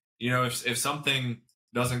 And if something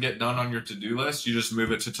doesn't get done on your to-do list, you just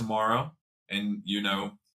move it to tomorrow. And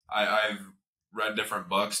I've read different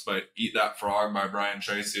books, but Eat That Frog by Brian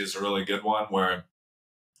Tracy is a really good one, where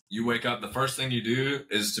you wake up, the first thing you do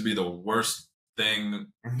is to be the worst thing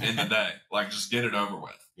in the day. Like, just get it over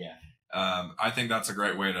with. Yeah. I think that's a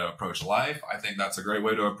great way to approach life. I think that's a great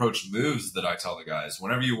way to approach moves that I tell the guys.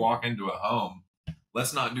 Whenever you walk into a home,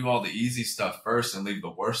 let's not do all the easy stuff first and leave the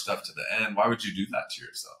worst stuff to the end. Why would you do that to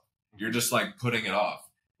yourself? You're just like putting it off.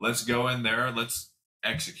 Let's go in there. Let's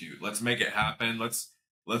execute. Let's make it happen.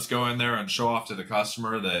 Let's go in there and show off to the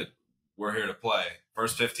customer that we're here to play.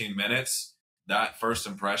 First 15 minutes, that first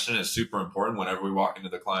impression is super important whenever we walk into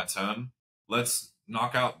the client's home. Let's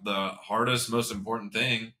knock out the hardest, most important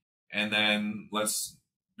thing, and then let's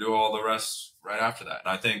do all the rest right after that.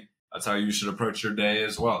 And I think that's how you should approach your day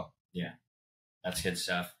as well. Yeah, that's good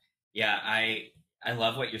stuff. Yeah, I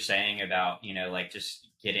love what you're saying about, like just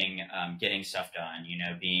getting stuff done,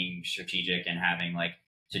 being strategic and having like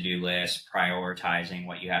to-do lists, prioritizing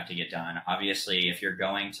what you have to get done. Obviously, if you're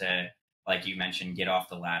going to, like you mentioned, get off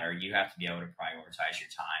the ladder, you have to be able to prioritize your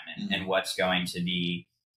time and what's going to be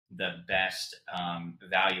the best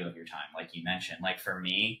value of your time. Like you mentioned, like for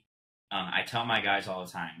me, I tell my guys all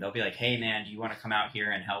the time, they'll be like, hey man, do you want to come out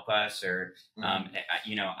here and help us? Or,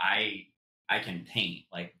 I can paint,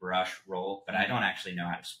 like brush, roll, but I don't actually know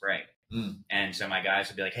how to spray. And so my guys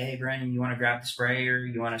will be like, hey Branden, you want to grab the spray or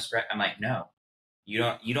you want to spray? I'm like, no, you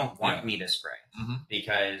don't want me to spray,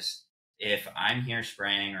 because if I'm here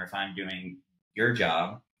spraying or if I'm doing your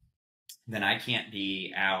job, then I can't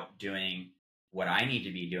be out doing what I need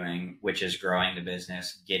to be doing, which is growing the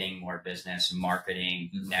business, getting more business,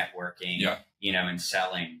 marketing, networking, and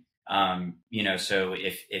selling. So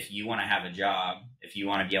if you want to have a job, if you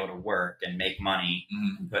want to be able to work and make money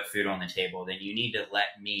and put food on the table, then you need to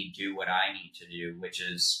let me do what I need to do, which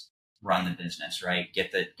is run the business, right?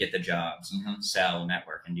 Get the jobs, sell,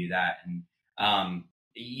 network, and do that. And,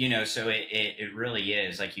 so it really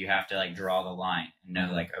is like, you have to like draw the line and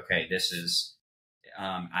know like, okay, this is,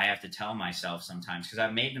 I have to tell myself sometimes, because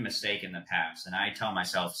I've made the mistake in the past, and I tell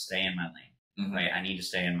myself, stay in my lane, right? I need to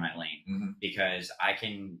stay in my lane because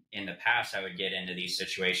in the past, I would get into these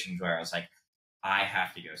situations where I was like, I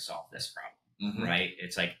have to go solve this problem, right?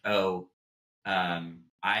 It's like, I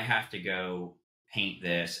have to go paint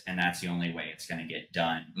this, and that's the only way it's going to get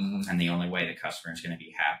done. And the only way the customer is going to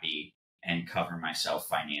be happy and cover myself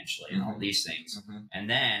financially and all these things. And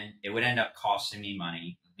then it would end up costing me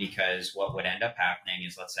money, because what would end up happening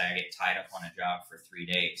is, let's say I get tied up on a job for 3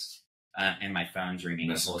 days and my phone's ringing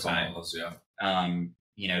the whole time.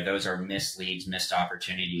 Those are missed leads, missed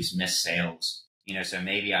opportunities, missed sales. So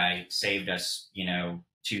maybe I saved us,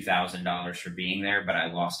 $2,000 for being there, but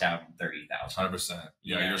I lost out on 30,000. 100%.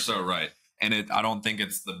 Yeah, you're so right. And I don't think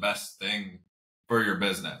it's the best thing for your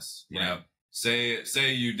business.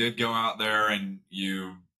 Say you did go out there and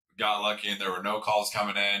you got lucky and there were no calls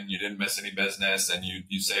coming in, you didn't miss any business, and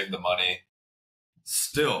you saved the money.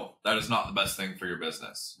 Still, that is not the best thing for your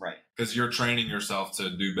business. Right. Because you're training yourself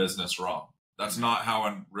to do business wrong. That's not how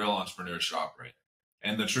a real entrepreneur should operate.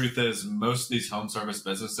 And the truth is, most of these home service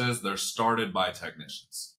businesses, they're started by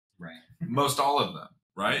technicians. Right. Most all of them,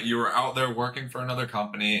 right? You were out there working for another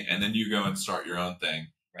company, and then you go and start your own thing,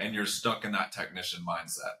 and you're stuck in that technician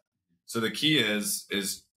mindset. So the key is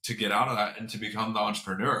to get out of that and to become the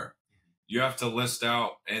entrepreneur. You have to list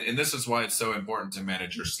out, and this is why it's so important to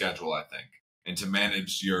manage your schedule, I think, and to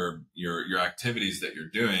manage your activities that you're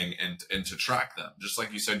doing and to track them. Just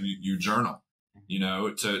like you said, you journal,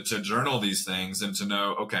 to journal these things and to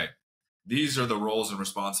know, okay, these are the roles and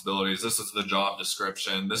responsibilities. This is the job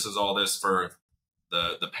description. This is all this for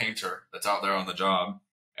the painter that's out there on the job.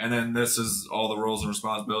 And then this is all the roles and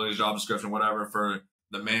responsibilities, job description, whatever, for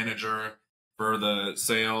the manager, for the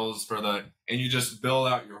sales, and you just build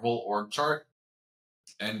out your whole org chart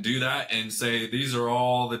and do that and say, these are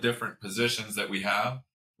all the different positions that we have.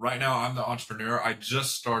 Right now, I'm the entrepreneur. I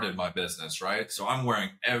just started my business, right? So I'm wearing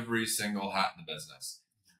every single hat in the business.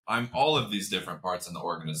 I'm all of these different parts in the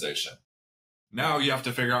organization. Now you have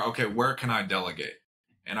to figure out, okay, where can I delegate?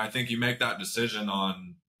 And I think you make that decision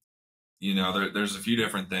on, there's a few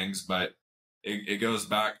different things, but it goes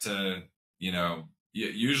back to,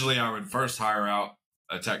 usually I would first hire out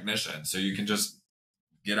a technician. So you can just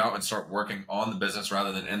get out and start working on the business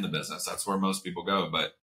rather than in the business. That's where most people go.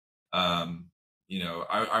 But,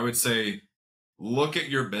 I would say look at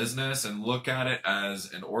your business and look at it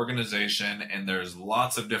as an organization, and there's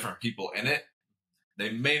lots of different people in it. They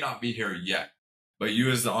may not be here yet, but you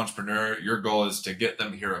as the entrepreneur, your goal is to get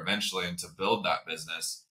them here eventually and to build that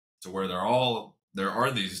business to where there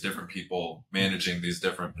are these different people managing these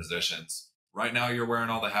different positions. Right now you're wearing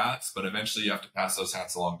all the hats, but eventually you have to pass those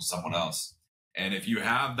hats along to someone else. And if you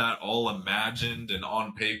have that all imagined and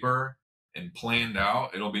on paper and planned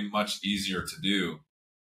out, it'll be much easier to do.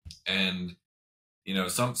 And,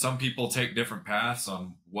 some people take different paths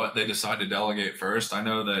on what they decide to delegate first. I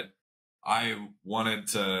know that I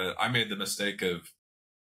made the mistake of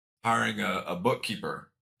hiring a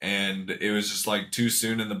bookkeeper, and it was just like too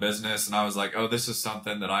soon in the business. And I was like, oh, this is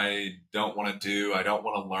something that I don't want to do. I don't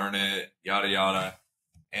want to learn it, yada, yada.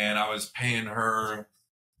 And I was paying her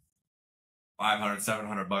 $500,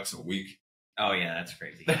 $700 a week. Oh yeah, that's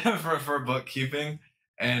crazy. for bookkeeping.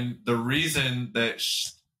 And the reason that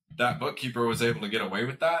that bookkeeper was able to get away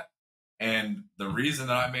with that, and the reason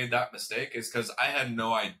that I made that mistake, is because I had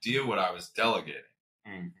no idea what I was delegating.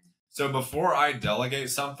 Mm-hmm. So before I delegate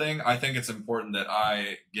something, I think it's important that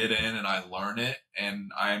I get in and I learn it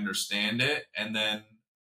and I understand it. And then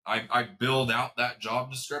I build out that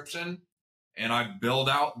job description, and I build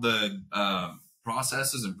out the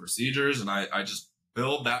processes and procedures, and I just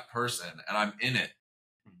build that person, and I'm in it,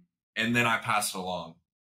 and then I pass it along.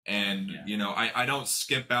 And, I don't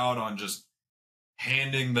skip out on just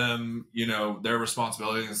handing them, their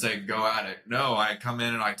responsibilities and say, go at it. No, I come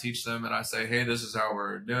in and I teach them, and I say, hey, this is how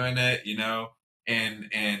we're doing it,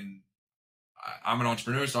 and I'm an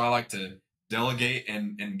entrepreneur, so I like to delegate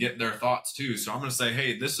and get their thoughts too. So I'm going to say,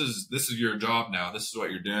 hey, this is your job now. This is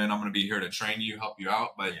what you're doing. I'm going to be here to train you, help you out.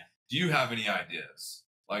 But do you have any ideas?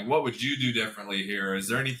 Like, what would you do differently here? Is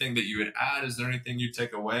there anything that you would add? Is there anything you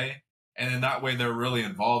take away? And then that way they're really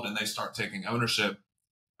involved and they start taking ownership.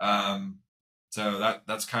 So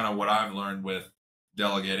that's kind of what I've learned with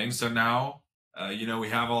delegating. So now, we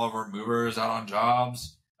have all of our movers out on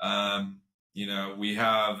jobs. We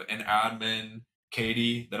have an admin,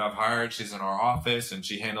 Katie, that I've hired. She's in our office, and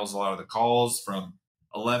she handles a lot of the calls from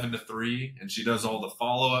 11 to 3, and she does all the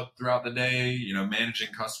follow-up throughout the day,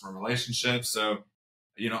 managing customer relationships. So,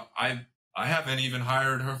 I haven't even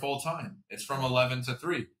hired her full time. It's from 11 to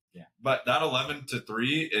 3. Yeah. But that 11 to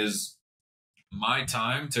 3 is my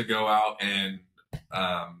time to go out and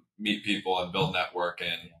meet people and build network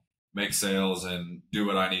and make sales and do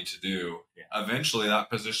what I need to do. Yeah. Eventually that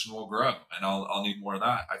position will grow, and I'll need more of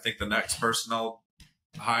that. I think the next person I'll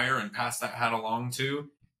hire and pass that hat along to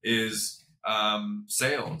is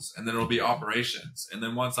sales, and then it'll be operations. And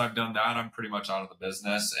then once I've done that, I'm pretty much out of the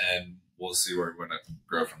business, and we'll see where we're going to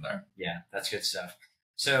grow from there. Yeah, that's good stuff.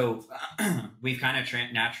 So we've kind of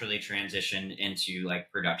naturally transitioned into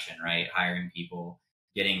like production, right? Hiring people,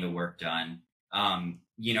 getting the work done. I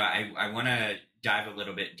want to dive a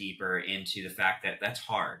little bit deeper into the fact that that's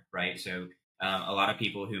hard, right? So a lot of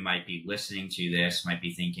people who might be listening to this might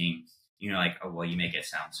be thinking, like, oh, well, you make it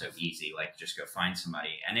sound so easy, like just go find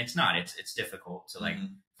somebody. And it's not. It's difficult to like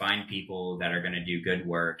find people that are going to do good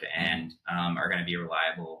work and are going to be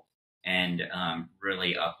reliable and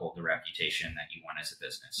really uphold the reputation that you want as a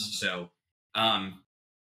business. So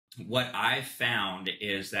what I've found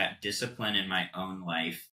is that discipline in my own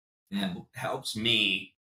life helps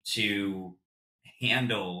me to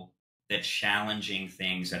handle the challenging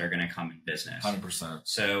things that are going to come in business. 100%.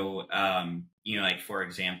 So, like, for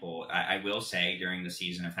example, I will say during the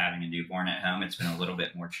season of having a newborn at home, it's been a little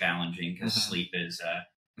bit more challenging because sleep is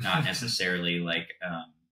not necessarily like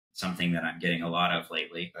something that I'm getting a lot of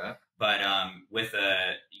lately. But with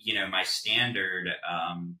my standard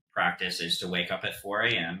practice is to wake up at 4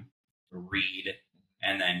 a.m., read,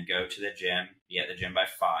 and then go to the gym, be at the gym by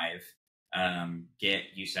 5.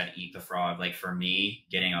 You said eat the frog. Like for me,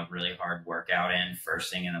 getting a really hard workout in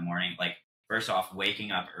first thing in the morning, like first off,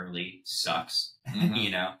 waking up early sucks,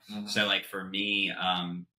 So like for me,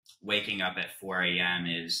 waking up at 4 a.m.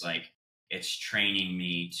 is like, it's training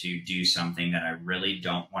me to do something that I really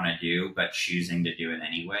don't want to do, but choosing to do it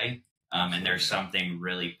anyway. And there's something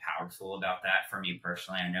really powerful about that for me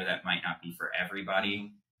personally. I know that might not be for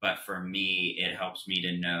everybody, but for me, it helps me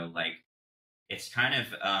to know, like, it's kind of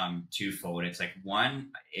twofold. It's like,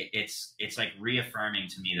 one, it's like reaffirming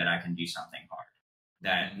to me that I can do something hard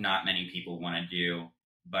that not many people want to do,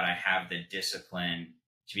 but I have the discipline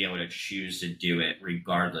to be able to choose to do it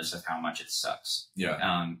regardless of how much it sucks.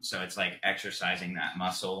 Yeah. So it's like exercising that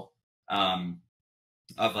muscle.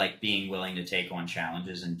 of like being willing to take on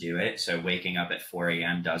challenges and do it. So waking up at 4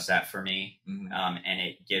 a.m. does that for me. And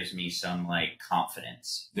it gives me some like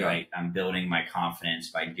confidence, right? I'm building my confidence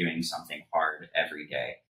by doing something hard every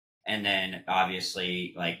day. And then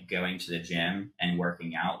obviously like going to the gym and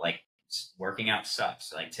working out, like working out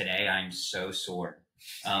sucks. Like today I'm so sore.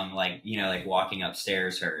 Like, you know, like walking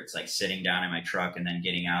upstairs hurts, like sitting down in my truck and then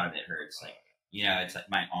getting out of it hurts. Like, you know, it's like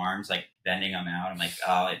my arms, like bending them out. I'm like,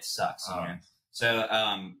 oh, it sucks. You know?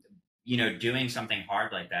 So, you know, doing something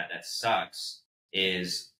hard like that, that sucks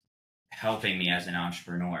is helping me as an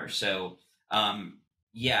entrepreneur. So,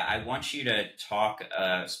 yeah, I want you to talk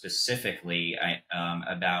specifically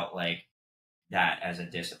about like that as a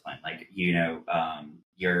discipline, like, you know,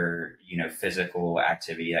 your, you know, physical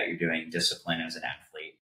activity that you're doing, discipline as an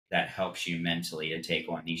athlete that helps you mentally to take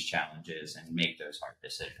on these challenges and make those hard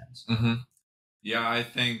decisions. Yeah, I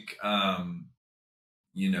think,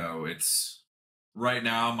 you know, it's right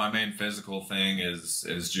now my main physical thing is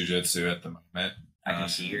jujitsu at the moment. I can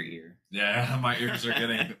see your ear. Yeah, my ears are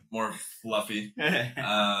getting more fluffy.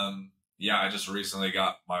 Yeah, I just recently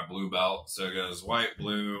got my blue belt. So it goes white,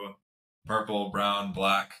 blue, purple, brown,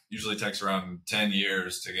 black. Usually takes around 10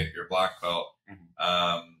 years to get your black belt.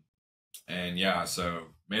 And yeah, so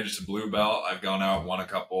made it to blue belt. I've gone out, won a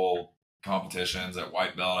couple competitions. At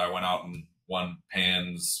white belt, I went out and won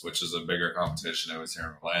PANS, which is a bigger competition. It was here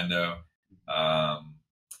in Orlando.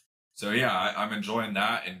 So yeah, I'm enjoying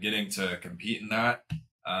that and getting to compete in that.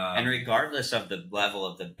 And regardless of the level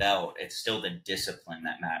of the belt, it's still the discipline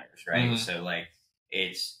that matters, right? So like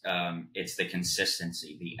it's the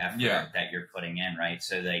consistency, the effort that you're putting in, right?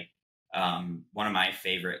 So like one of my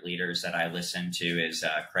favorite leaders that I listen to is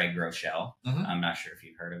Craig Groeschel. I'm not sure if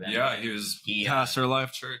you've heard of him. Yeah, he was pastor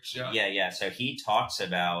Life Church. Yeah. So he talks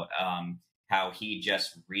about how he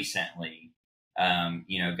just recently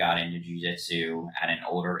you know, got into jiu-jitsu at an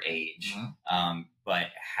older age, but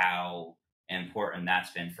how important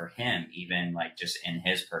that's been for him, even like just in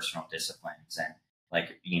his personal disciplines and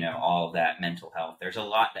like, you know, all of that mental health. There's a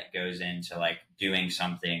lot that goes into like doing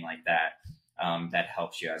something like that that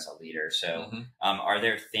helps you as a leader. So are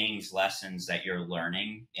there things, lessons that you're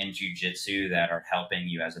learning in jiu-jitsu that are helping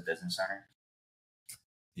you as a business owner?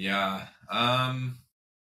 Yeah.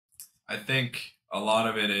 I think a lot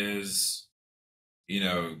of it is, you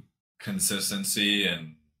know, consistency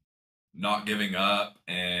and not giving up.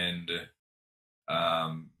 And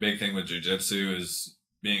big thing with jiu-jitsu is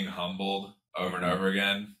being humbled over and over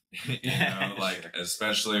again. You know, like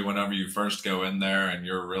especially whenever you first go in there and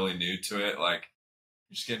you're really new to it, like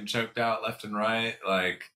you're just getting choked out left and right.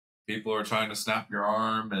 Like people are trying to snap your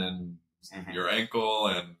arm and your ankle,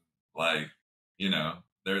 and like, you know,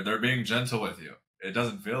 they're being gentle with you. It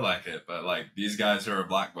doesn't feel like it, but like these guys who are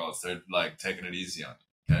black belts, they're like taking it easy on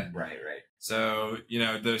you. Okay. Right. So, you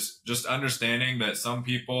know, there's just understanding that some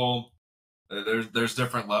people, there's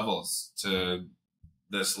different levels to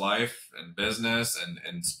this life and business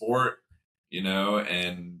and sport, you know,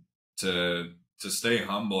 and to stay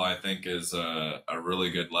humble, I think is a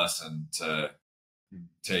really good lesson to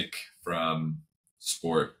take from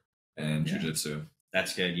sport and jiu-jitsu.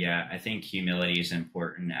 That's good. Yeah. I think humility is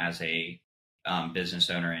important as a business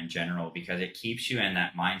owner in general, because it keeps you in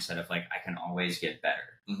that mindset of like, I can always get better.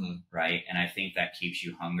 Right. And I think that keeps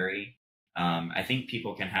you hungry. I think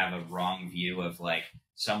people can have a wrong view of like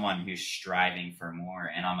someone who's striving for more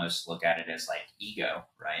and almost look at it as like ego,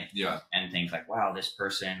 right? Yeah. And think like, wow, this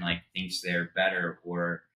person like thinks they're better,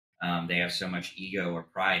 or they have so much ego or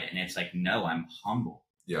pride. And it's like, no, I'm humble.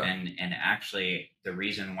 Yeah. And actually the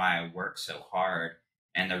reason why I work so hard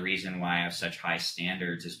and the reason why I have such high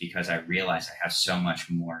standards is because I realize I have so much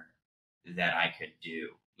more that I could do.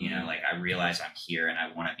 You know, like I realize I'm here and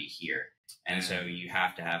I want to be here. And so you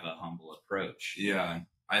have to have a humble approach. Yeah.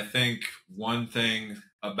 I think one thing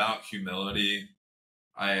about humility,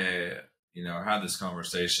 I had this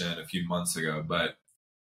conversation a few months ago, but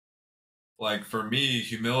like for me,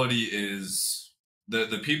 humility is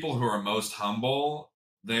the people who are most humble.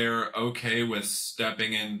 They're okay with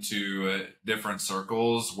stepping into different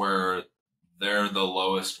circles where they're the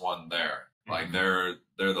lowest one there. Like they're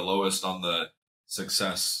the lowest on the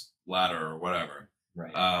success ladder or whatever.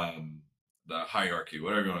 Right. The hierarchy,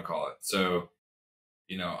 whatever you want to call it. So,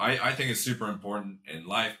 you know, I think it's super important in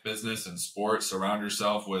life, business, and sports. Surround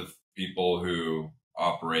yourself with people who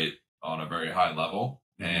operate on a very high level,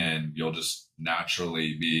 and you'll just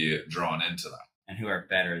naturally be drawn into that. And who are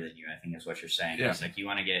better than you, I think is what you're saying. Yeah. It's like you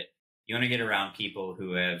want to get around people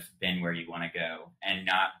who have been where you want to go, and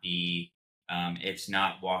not be. It's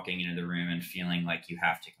not walking into the room and feeling like you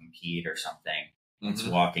have to compete or something. It's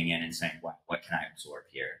walking in and saying, wow, what can I absorb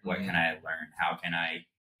here? What can I learn? How can I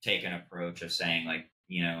take an approach of saying, like,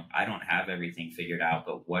 you know, I don't have everything figured out,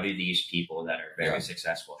 but what do these people that are very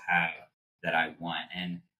successful have that I want?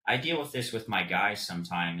 And I deal with this with my guys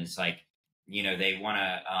sometimes. It's like, you know, they want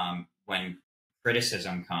to, when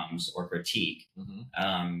criticism comes or critique,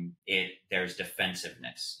 there's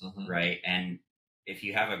defensiveness, right? And if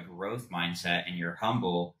you have a growth mindset and you're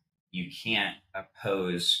humble, you can't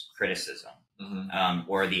oppose criticism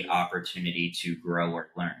or the opportunity to grow or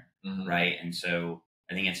learn, right? And so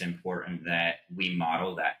I think it's important that we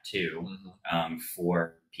model that too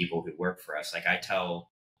for people who work for us. Like I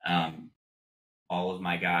tell all of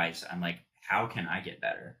my guys, I'm like, how can I get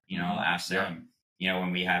better? You know, I'll ask them, you know,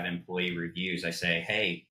 when we have employee reviews, I say,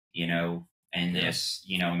 hey, you know, in this,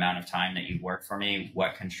 you know, amount of time that you've worked for me,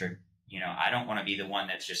 what you know, I don't want to be the one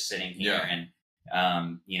that's just sitting here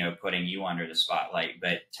and, you know, putting you under the spotlight,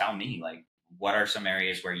 but tell me, like, what are some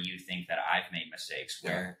areas where you think that I've made mistakes?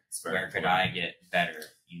 Where could I get better?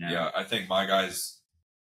 You know? Yeah, I think my guys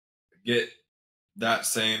get that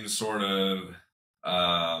same sort of,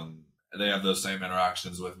 they have those same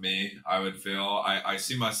interactions with me. I would feel I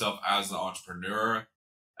see myself as the entrepreneur,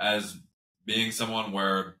 as being someone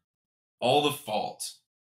where all the fault,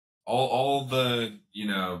 all the, you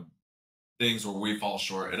know, things where we fall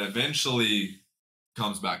short, it eventually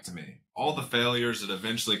comes back to me. All the failures, it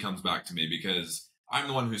eventually comes back to me because I'm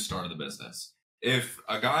the one who started the business. If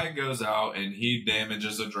a guy goes out and he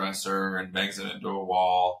damages a dresser and bangs it into a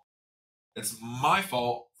wall, it's my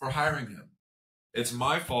fault for hiring him. It's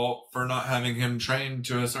my fault for not having him trained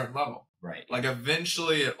to a certain level. Right. Like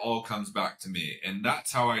eventually it all comes back to me. And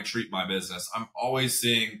that's how I treat my business. I'm always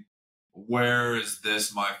seeing, where is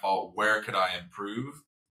this my fault? Where could I improve?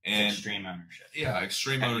 And extreme ownership. Yeah,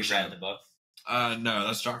 extreme ownership. Have you read the book? No,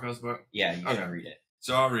 that's Jocko's book. Yeah, you gotta read it.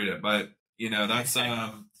 So I'll read it. But you know, that's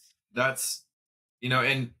you know,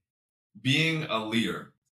 and being a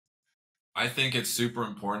leader, I think it's super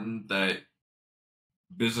important that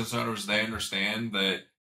business owners, they understand that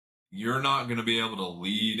you're not going to be able to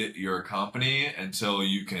lead your company until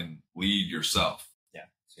you can lead yourself. Yeah.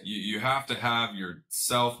 You have to have your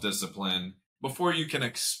self-discipline before you can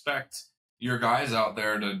expect your guys out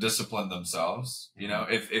there to discipline themselves. You know,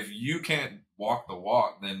 if you can't walk the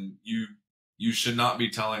walk, then you should not be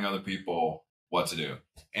telling other people what to do.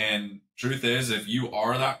 And truth is, if you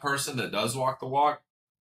are that person that does walk the walk,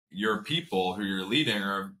 your people who you're leading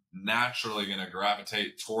are naturally going to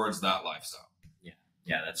gravitate towards that lifestyle.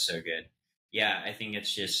 Yeah, that's so good. Yeah, I think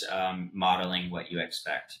it's just modeling what you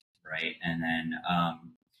expect, right? And then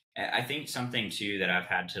I think something too that I've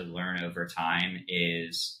had to learn over time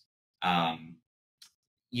is,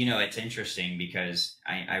 you know, it's interesting because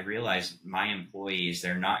I realize my employees,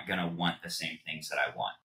 they're not going to want the same things that I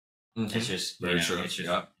want. It's just, it's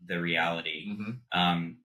just the reality.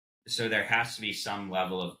 So there has to be some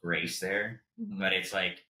level of grace there, but it's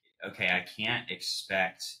like, okay, I can't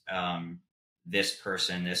expect this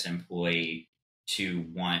person, this employee to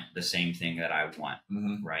want the same thing that I want,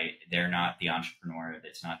 right? They're not the entrepreneur.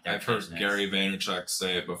 It's not their business. I've heard Gary Vaynerchuk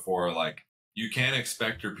say it before, like, you can't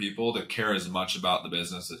expect your people to care as much about the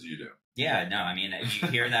business as you do. Yeah, no, I mean, you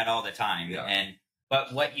hear that all the time.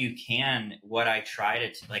 But what you can, what I try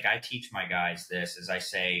to, like, I teach my guys this is I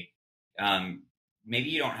say, maybe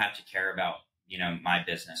you don't have to care about, you know, my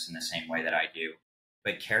business in the same way that I do,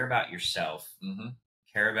 but care about yourself,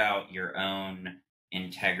 care about your own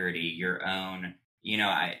integrity, your own, you know,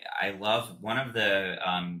 I love one of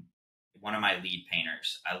my lead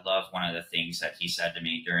painters. I love one of the things that he said to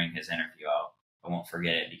me during his interview. I won't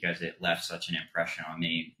forget it because it left such an impression on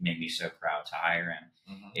me, made me so proud to hire him.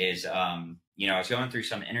 Is, you know, I was going through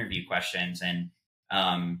some interview questions and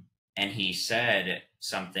he said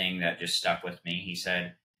something that just stuck with me. He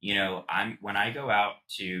said, you know, when I go out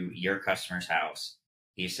to your customer's house,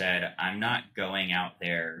 he said, I'm not going out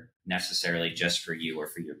there necessarily just for you or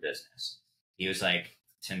for your business. He was like,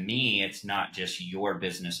 to me, it's not just your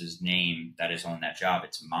business's name that is on that job,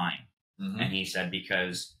 it's mine. And he said,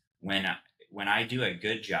 because when I do a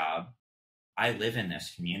good job, I live in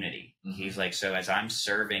this community. He's like, so as I'm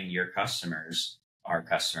serving your customers, our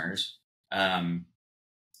customers,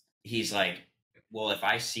 he's like, well, if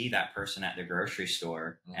I see that person at the grocery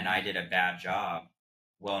store and I did a bad job,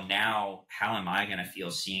 well, now how am I going to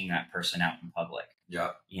feel seeing that person out in public?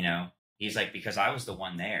 Yeah. You know, he's like, because I was the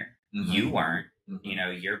one there. You weren't. You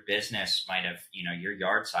know, your business might have, you know, your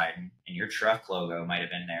yard sign and your truck logo might have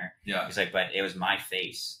been there. Yeah. He's like, but it was my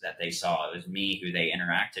face that they saw. It was me who they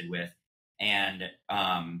interacted with. And,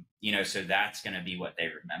 you know, so that's going to be what they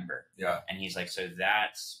remember. Yeah. And he's like, so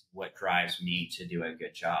that's what drives me to do a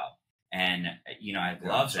good job. And, I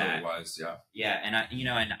love that. Really wise, yeah. Yeah. And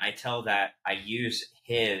and I tell that I use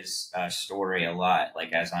his story a lot,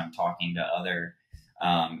 like as I'm talking to other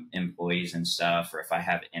employees and stuff, or if I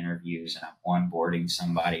have interviews and I'm onboarding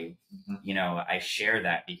somebody, I share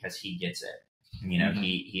that because he gets it.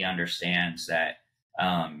 He understands that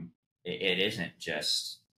it isn't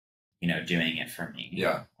just, doing it for me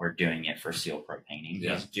or doing it for Seal Pro Painting.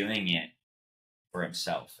 Yeah. He's doing it for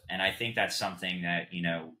himself. And I think that's something that,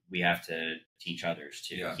 we have to teach others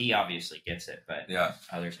too. Yeah. He obviously gets it, but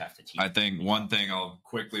others have to teach. I think one thing I'll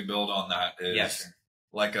quickly build on that is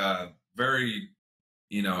like a very,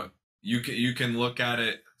 you can look at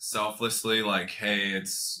it selflessly, like, hey,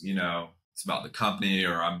 it's, it's about the company,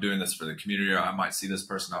 or I'm doing this for the community, or I might see this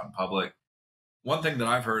person out in public. One thing that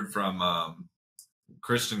I've heard from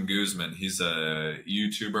Christian Guzman, he's a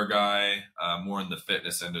YouTuber guy, more in the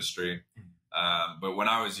fitness industry. But when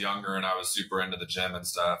I was younger and I was super into the gym and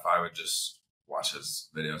stuff, I would just watch his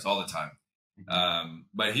videos all the time.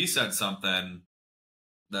 But he said something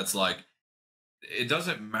that's like, it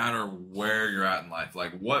doesn't matter where you're at in life,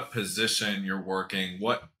 like what position you're working,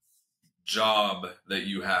 what job that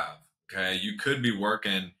you have. Okay. You could be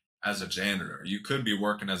working as a janitor. You could be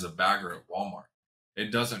working as a bagger at Walmart.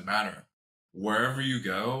 It doesn't matter. Wherever you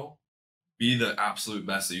go, be the absolute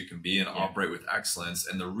best that you can be and operate with excellence.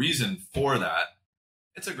 And the reason for that,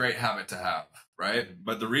 it's a great habit to have, right?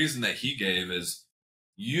 But the reason that he gave is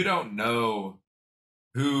you don't know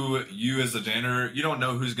who you as a janitor, you don't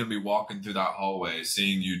know who's going to be walking through that hallway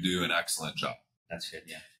seeing you do an excellent job. That's good,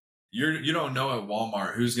 yeah. You don't know at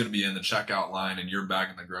Walmart who's going to be in the checkout line and you're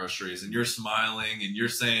bagging the groceries and you're smiling and you're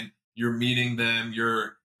saying you're meeting them,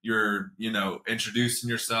 you're introducing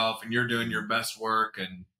yourself and you're doing your best work,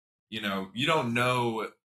 and you don't know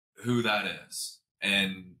who that is.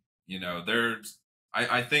 And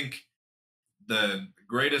I think the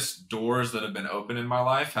greatest doors that have been open in my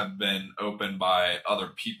life have been opened by other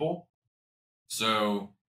people.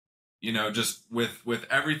 So, just with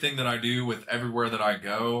everything that I do, with everywhere that I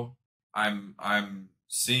go, I'm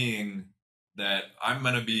seeing that I'm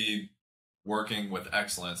going to be working with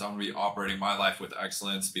excellence. I'm going to be operating my life with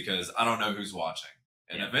excellence because I don't know who's watching.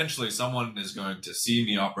 And eventually someone is going to see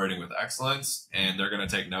me operating with excellence and they're going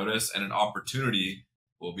to take notice and an opportunity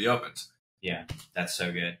will be opened. Yeah, that's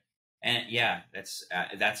so good. And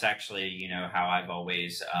that's actually, how I've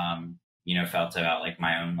always, felt about like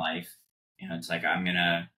my own life. It's like,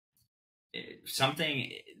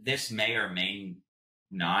 this may or may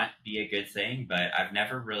not be a good thing, but I've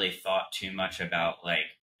never really thought too much about like,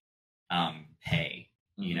 pay.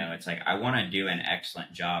 It's like, I want to do an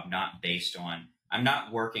excellent job, not based on, I'm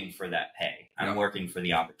not working for that pay. I'm working for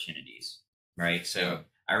the opportunities. Right. So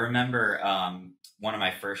I remember, one of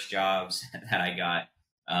my first jobs that I got,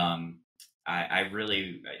 my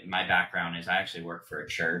background is I actually worked for a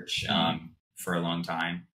church, for a long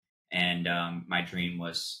time. And, my dream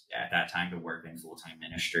was at that time to work in full-time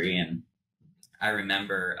ministry. And I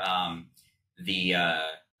remember, the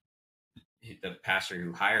pastor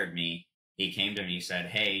who hired me, he came to me, he said,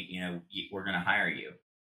 hey, we're going to hire you.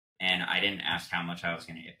 And I didn't ask how much I was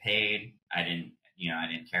going to get paid. I didn't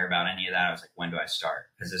care about any of that. I was like, when do I start?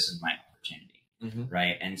 Because this is my opportunity.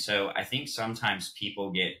 Right. And so I think sometimes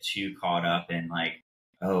people get too caught up in like,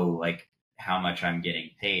 oh, like how much I'm getting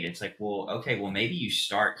paid. It's like, well, okay, well, maybe you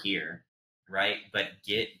start here. Right. But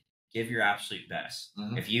give your absolute best.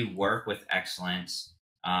 If you work with excellence,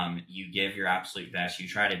 you give your absolute best. You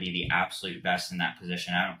try to be the absolute best in that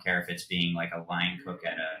position. I don't care if it's being like a line cook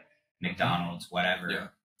at a McDonald's, whatever. Yeah.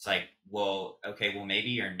 It's like, well, okay, well, maybe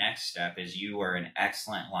your next step is you are an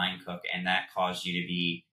excellent line cook and that caused you to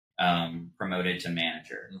be promoted to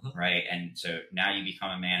manager, right? And so now you become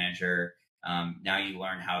a manager. Now you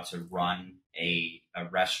learn how to run a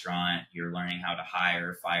restaurant. You're learning how to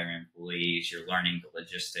hire, fire employees. You're learning the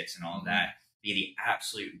logistics and all of that. Be the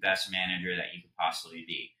absolute best manager that you could possibly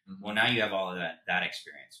be. Well, now you have all of that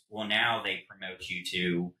experience. Well, now they promote you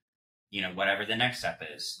to, whatever the next step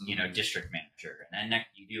is, district manager. And then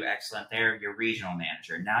you do excellent there, you're regional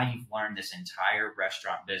manager. Now you've learned this entire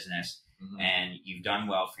restaurant business and you've done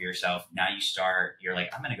well for yourself. Now you're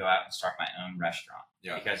like, I'm going to go out and start my own restaurant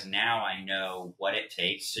because now I know what it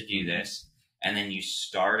takes to do this. And then you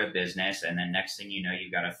start a business and then next thing you know,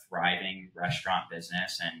 you've got a thriving restaurant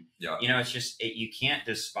business. And, it's just, you can't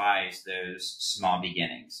despise those small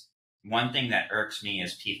beginnings. One thing that irks me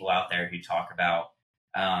is people out there who talk about,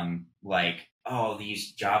 like, oh,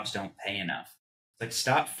 these jobs don't pay enough. It's like,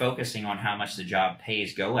 stop focusing on how much the job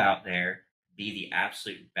pays. Go out there, be the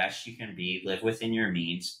absolute best you can be, live within your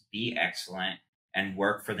means, be excellent, and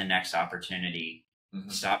work for the next opportunity.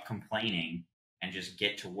 Stop complaining and just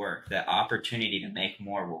get to work. The opportunity to make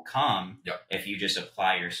more will come if you just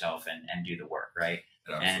apply yourself and do the work, right?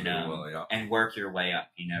 And work your way up,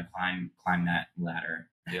 climb that ladder.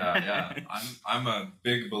 Yeah. I'm a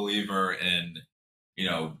big believer in,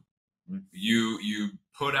 you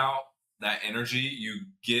put out that energy, you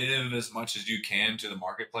give as much as you can to the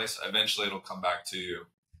marketplace. Eventually it'll come back to you.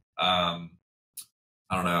 I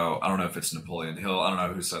don't know if it's Napoleon Hill. I don't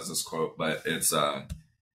know who says this quote, but it's,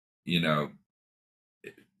 you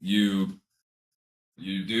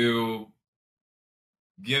do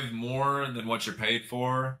give more than what you're paid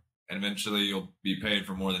for, and eventually you'll be paid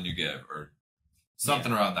for more than you give, or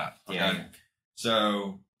something around that. Okay. Yeah.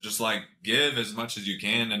 So just like give as much as you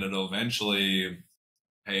can, and it'll eventually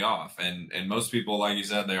pay off. And most people, like you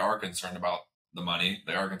said, they are concerned about the money.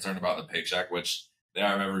 They are concerned about the paycheck, which they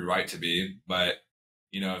have every right to be. But,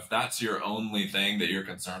 if that's your only thing that you're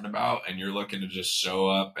concerned about, and you're looking to just show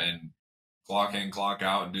up and clock in, clock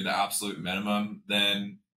out, and do the absolute minimum,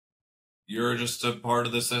 then you're just a part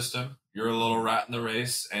of the system. You're a little rat in the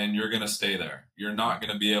race, and you're going to stay there. You're not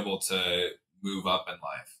going to be able to move up in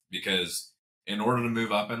life, because in order to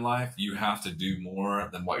move up in life, you have to do more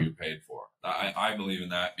than what you're paid for. I believe in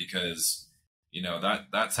that, because,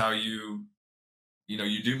 that's how you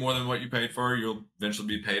do more than what you paid for. You'll eventually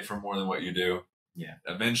be paid for more than what you do. Yeah.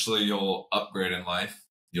 Eventually you'll upgrade in life.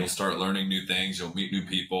 You'll start learning new things. You'll meet new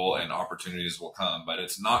people, and opportunities will come, but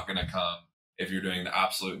it's not going to come if you're doing the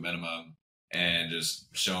absolute minimum and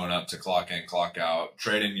just showing up to clock in, clock out,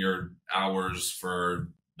 trading your hours for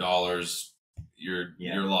dollars. You're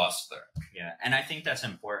lost there. Yeah. And I think that's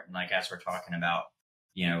important. Like, as we're talking about,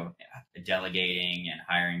 delegating and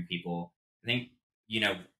hiring people, I think,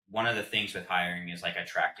 one of the things with hiring is like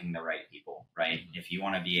attracting the right people, right? Mm-hmm. If you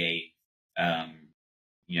want to be a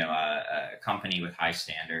company with high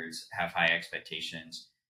standards, have high expectations,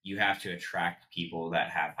 you have to attract people that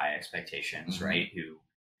have high expectations, mm-hmm. right? Who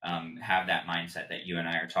have that mindset that you and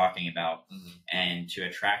I are talking about. Mm-hmm. And to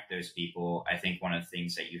attract those people, I think one of the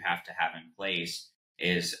things that you have to have in place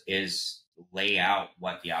is lay out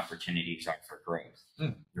what the opportunities are for growth,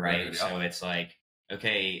 right? Yeah. So it's like,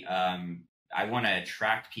 okay, I want to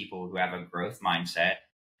attract people who have a growth mindset,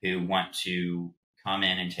 who want to come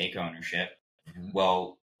in and take ownership. Mm-hmm.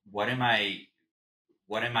 Well, what am I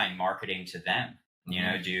marketing to them?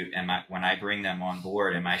 Mm-hmm. When I bring them on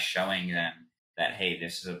board, am I showing them that, hey,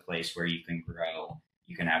 this is a place where you can grow,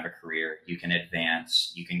 you can have a career, you can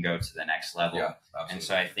advance, you can go to the next level. Yeah, absolutely. And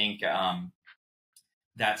so I think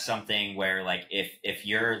that's something where, like, if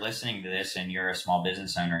you're listening to this and you're a small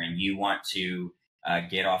business owner and you want to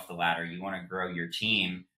get off the ladder, you want to grow your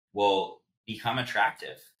team, well, become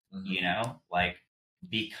attractive, mm-hmm. Like,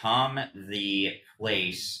 become the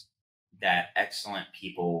place that excellent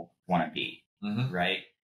people want to be, mm-hmm. right?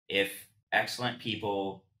 If excellent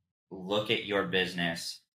people look at your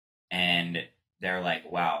business and they're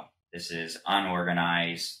like, wow, this is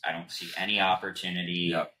unorganized, I don't see any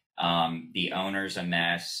opportunity, yep. The owner's a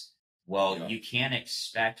mess. Well, yep. You can't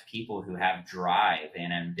expect people who have drive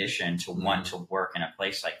and ambition to mm-hmm. want to work in a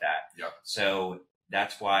place like that. Yep. So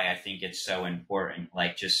that's why I think it's so important.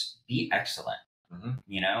 Like, just be excellent.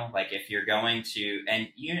 Mm-hmm. Like, if you're going to, and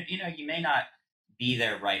you may not be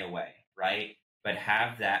there right away, right? But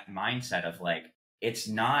have that mindset of, like, it's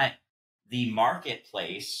not, the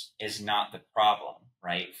marketplace is not the problem,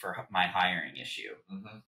 right? For my hiring issue.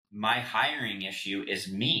 Mm-hmm. My hiring issue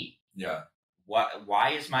is me. Yeah.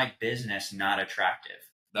 Why is my business not attractive?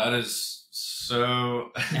 That is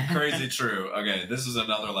so crazy true. Okay, this is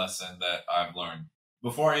another lesson that I've learned.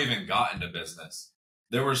 Before I even got into business,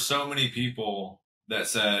 there were so many people that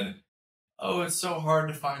said, oh, it's so hard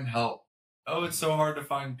to find help. Oh, it's so hard to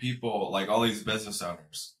find people, like all these business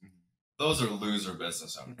owners. Those are loser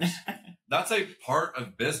business owners. That's a part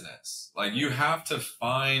of business. Like, you have to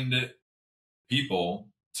find people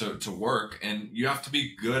to work, and you have to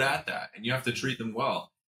be good at that, and you have to treat them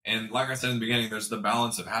well. And like I said in the beginning, there's the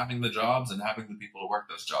balance of having the jobs and having the people to work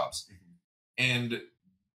those jobs. Mm-hmm. And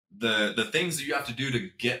the things that you have to do to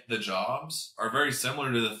get the jobs are very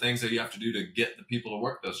similar to the things that you have to do to get the people to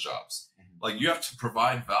work those jobs. Mm-hmm. Like, you have to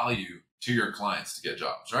provide value to your clients to get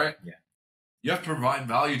jobs, right? Yeah. You have to provide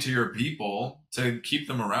value to your people to keep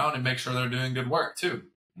them around and make sure they're doing good work too.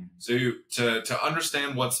 Mm-hmm. So to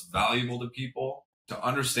understand what's valuable to people, to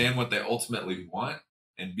understand what they ultimately want,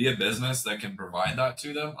 and be a business that can provide that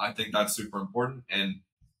to them, I think that's super important. And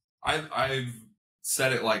I've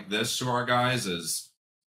said it like this to our guys is,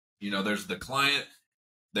 there's the client,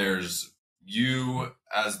 there's you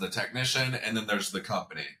as the technician, and then there's the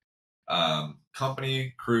company.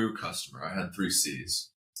 Company, crew, customer. I had 3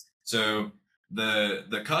 C's. So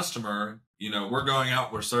the customer, we're going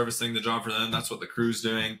out, we're servicing the job for them. That's what the crew's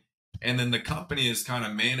doing. And then the company is kind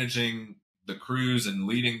of managing the crews and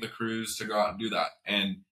leading the crews to go out and do that.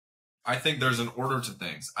 And I think there's an order to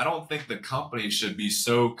things. I don't think the company should be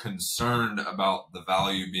so concerned about the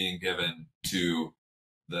value being given to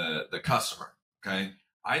the customer. Okay.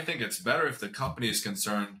 I think it's better if the company is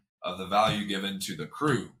concerned of the value given to the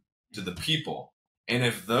crew, to the people. And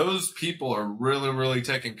if those people are really, really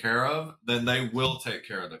taken care of, then they will take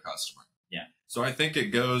care of the customer. Yeah. So I think it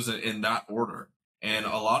goes in that order. And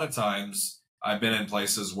a lot of times I've been in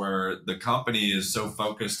places where the company is so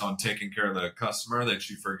focused on taking care of the customer that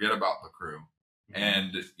you forget about the crew.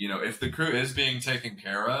 And, if the crew is being taken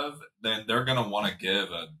care of, then they're going to want to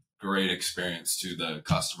give a great experience to the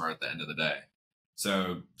customer at the end of the day.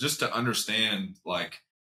 So just to understand, like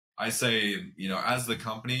I say, as the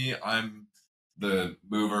company, I'm the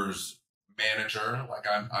movers manager. Like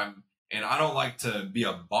and I don't like to be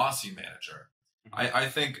a bossy manager. I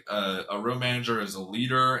think a real manager is a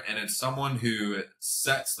leader, and it's someone who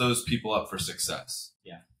sets those people up for success.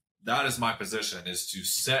 Yeah. That is my position, is to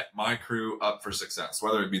set my crew up for success,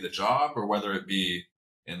 whether it be the job or whether it be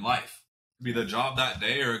in life. It could be the job that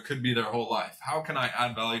day, or it could be their whole life. How can I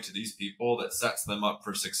add value to these people that sets them up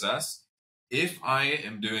for success? If I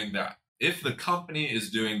am doing that, if the company is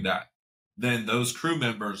doing that, then those crew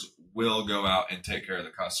members will go out and take care of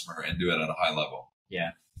the customer and do it at a high level. Yeah,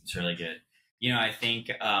 it's really good. I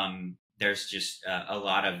think there's just a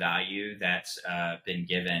lot of value that's been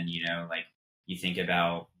given, like you think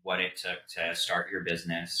about what it took to start your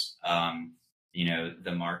business,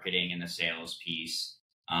 the marketing and the sales piece,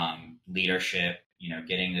 leadership,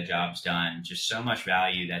 getting the jobs done, just so much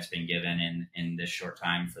value that's been given in this short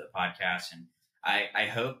time for the podcast. And I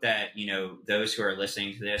hope that, those who are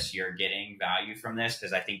listening to this, you're getting value from this,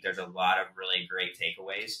 because I think there's a lot of really great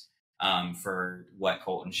takeaways for what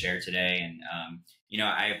Colton shared today. And,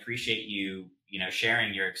 I appreciate you,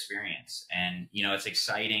 sharing your experience. And, it's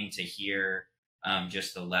exciting to hear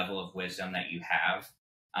just the level of wisdom that you have,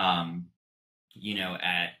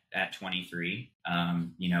 at 23.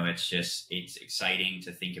 It's exciting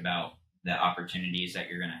to think about the opportunities that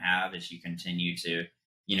you're going to have as you continue to,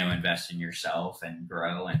 invest in yourself and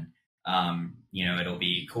grow. And, it'll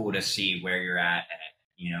be cool to see where you're at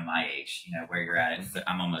my age, where you're at.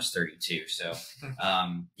 I'm almost 32. So,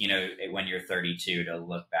 when you're 32, to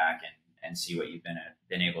look back and see what you've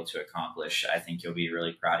been able to accomplish, I think you'll be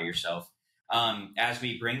really proud of yourself. As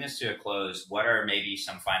we bring this to a close, what are maybe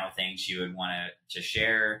some final things you would want to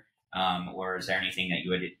share? Or is there anything that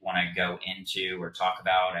you would want to go into or talk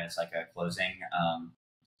about as like a closing,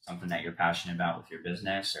 something that you're passionate about with your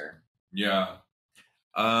business? Or yeah,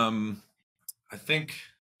 I think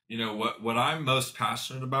what I'm most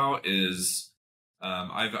passionate about is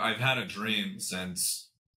I've had a dream since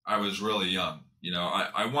I was really young.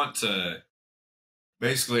 I want to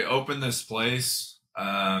basically open this place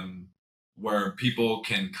where people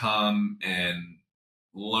can come and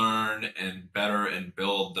learn and better and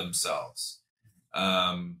build themselves.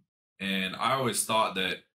 And I always thought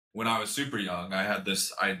that when I was super young, I had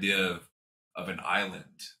this idea of an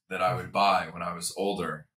island that I would buy when I was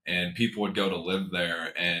older, and people would go to live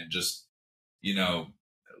there, and just,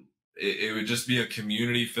 it would just be a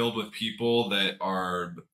community filled with people that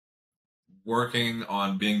are working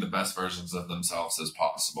on being the best versions of themselves as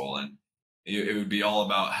possible. And it would be all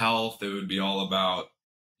about health. It would be all about,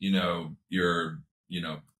 your,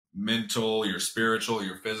 mental, your spiritual,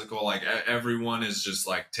 your physical. Like everyone is just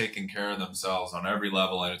like taking care of themselves on every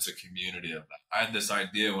level. And it's a community of that. I had this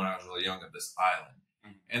idea when I was really young of this island.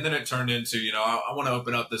 And then it turned into, I want to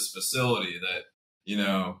open up this facility that,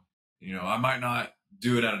 I might not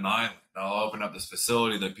do it at an island. I'll open up this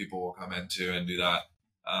facility that people will come into and do that.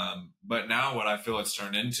 But now what I feel it's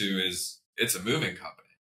turned into is it's a moving company.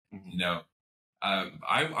 Mm-hmm.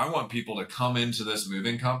 I want people to come into this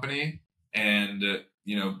moving company, and,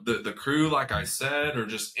 the crew, like I said, or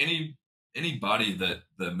just anybody that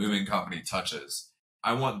the moving company touches,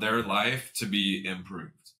 I want their life to be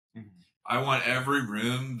improved. Mm-hmm. I want every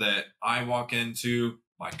room that I walk into,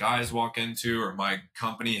 my guys walk into, or my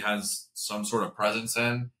company has some sort of presence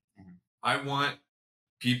in. Mm-hmm. I want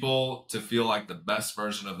people to feel like the best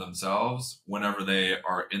version of themselves whenever they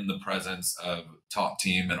are in the presence of top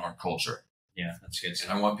team and our culture. Yeah, that's good.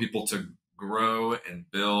 And I want people to grow and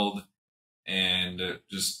build and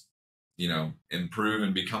just, improve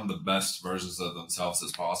and become the best versions of themselves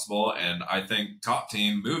as possible. And I think Top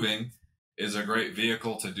Team Moving is a great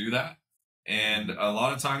vehicle to do that. And a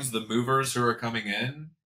lot of times the movers who are coming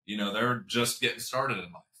in, they're just getting started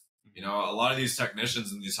in life. A lot of these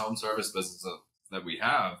technicians in these home service businesses that we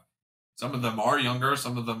have, some of them are younger,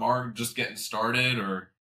 some of them are just getting started,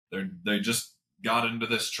 or they just got into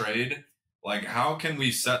this trade. Like, how can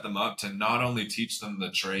we set them up to not only teach them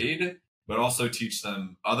the trade, but also teach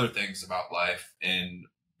them other things about life and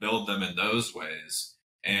build them in those ways?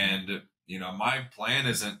 And, you know, my plan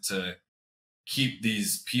isn't to keep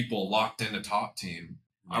these people locked in a top team.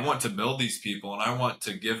 Yeah. I want to build these people, and I want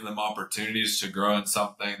to give them opportunities to grow in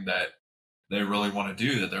something that they really want to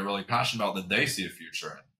do, that they're really passionate about, that they see a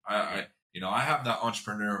future in. I have that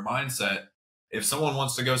entrepreneur mindset. If someone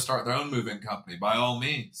wants to go start their own moving company, by all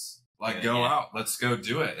means, go out, let's go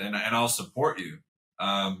do it. And I'll support you.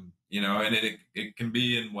 And it can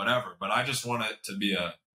be in whatever, but I just want it to be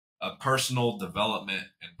a personal development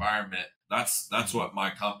environment. That's what my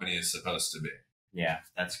company is supposed to be. Yeah,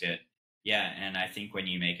 that's good. Yeah. And I think when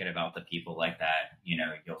you make it about the people like that,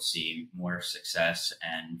 you'll see more success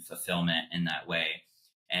and fulfillment in that way.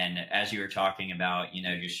 And as you were talking about,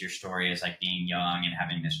 just your story as like being young and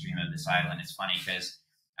having this dream of this island, it's funny because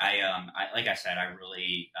I like I said, I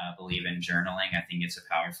really believe in journaling. I think it's a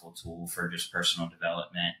powerful tool for just personal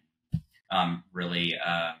development. I'm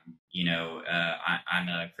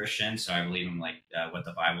a Christian, so I believe in what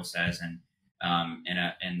the Bible says. And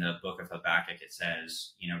in the book of Habakkuk, it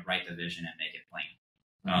says, write the vision and make it plain.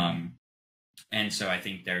 Mm-hmm. And so I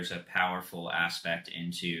think there's a powerful aspect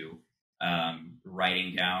into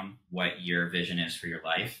writing down what your vision is for your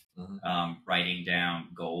life, mm-hmm. Writing down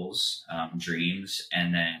goals, dreams,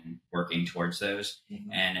 and then working towards those.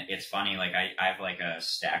 Mm-hmm. And it's funny, I have a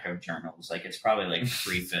stack of journals, it's probably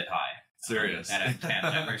 3 feet high. Serious?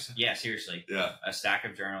 Yeah, seriously. Yeah. A stack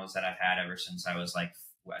of journals that I've had ever since I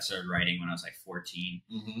started writing when I was 14.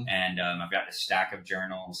 Mm-hmm. And I've got a stack of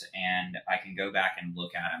journals, and I can go back and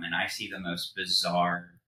look at them, and I see the most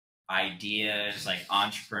bizarre ideas,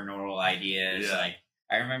 entrepreneurial ideas. Yeah.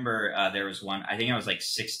 I remember there was one, I think I was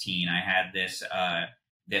 16. I had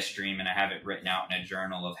this dream, and I have it written out in a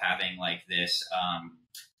journal of having this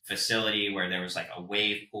facility where there was a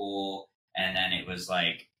wave pool, and then it was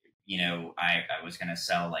I was going to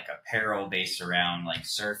sell apparel based around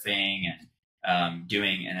surfing and and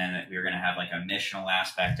then we were going to have a missional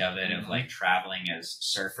aspect of it, mm-hmm. of traveling as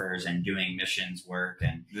surfers and doing missions work.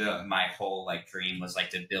 And my whole dream was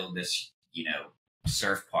to build this,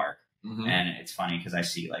 surf park. Mm-hmm. And it's funny because I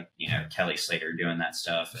see Kelly Slater doing that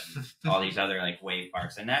stuff and all these other wave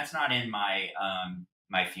parks. And that's not in my,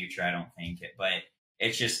 my future, I don't think it, but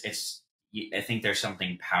I think there's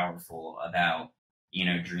something powerful about,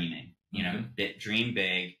 dreaming, mm-hmm. Dream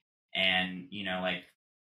big. And,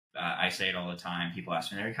 I say it all the time. People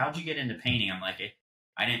ask me, how'd you get into painting? I'm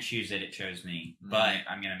I didn't choose it. It chose me, mm-hmm. but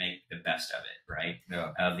I'm going to make the best of it. Right.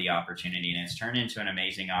 Yeah. Of the opportunity. And it's turned into an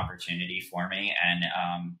amazing opportunity for me. And,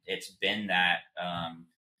 it's been that,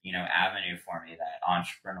 avenue for me, that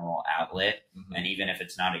entrepreneurial outlet. Mm-hmm. And even if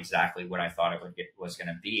it's not exactly what I thought it was going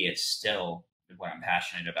to be, it's still what I'm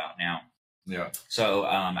passionate about now. Yeah. So,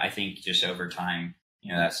 I think just over time,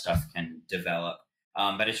 that stuff can develop.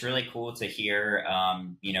 But it's really cool to hear,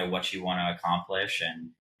 what you want to accomplish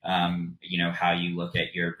and, how you look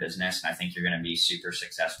at your business. And I think you're going to be super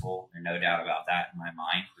successful. There's no doubt about that in my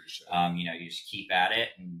mind. You just keep at it,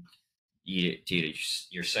 and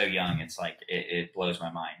you're so young. It's it blows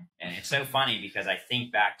my mind. And it's so funny because I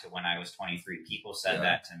think back to when I was 23, people said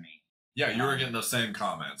that to me. Yeah. You were getting the same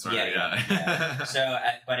comments, right? Yeah. So,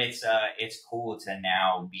 but it's cool to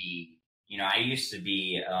now be, I used to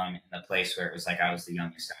be in the place where it was I was the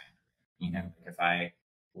youngest guy. If I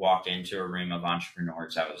walked into a room of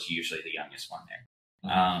entrepreneurs, I was usually the youngest one there.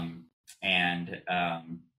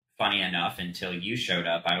 Mm-hmm. Funny enough, until you showed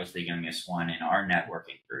up, I was the youngest one in our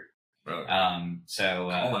networking group. Really?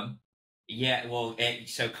 Colin. Yeah, well,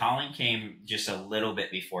 so Colin came just a little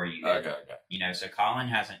bit before you did. Okay. So Colin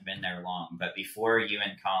hasn't been there long, but before you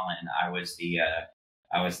and Colin, I was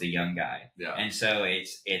the young guy. Yeah. And so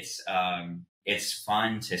it's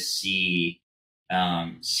fun to see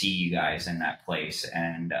you guys in that place.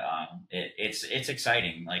 And, it's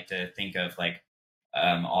exciting, to think of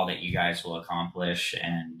all that you guys will accomplish.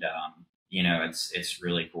 And, it's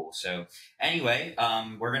really cool. So anyway,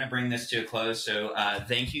 we're going to bring this to a close. So,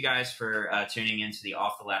 thank you guys for, tuning into the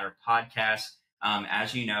Off the Ladder podcast.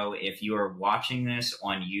 As you know, if you are watching this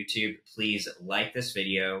on YouTube, please like this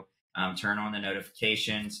video. Turn on the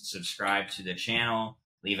notifications, subscribe to the channel,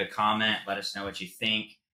 leave a comment, let us know what you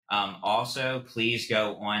think. Also, please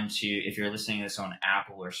go on to, if you're listening to this on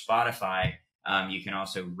Apple or Spotify, you can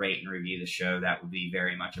also rate and review the show. That would be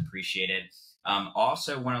very much appreciated.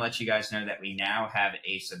 Also want to let you guys know that we now have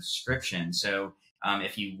a subscription. So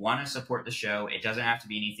if you want to support the show, it doesn't have to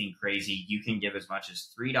be anything crazy. You can give as much as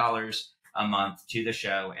 $3 a month to the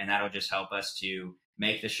show, and that'll just help us to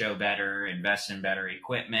make the show better, invest in better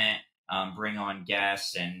equipment, bring on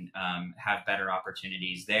guests, and have better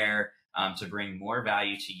opportunities there to bring more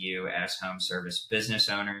value to you as home service business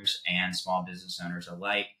owners and small business owners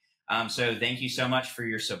alike. So thank you so much for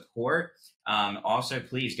your support. Also,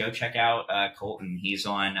 please go check out Colton. He's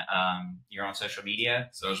on, you're on social media?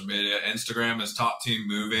 Social media. Instagram is Top Team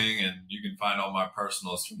Moving, and you can find all my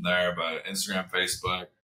personals from there, but Instagram, Facebook,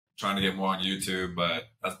 trying to get more on YouTube, but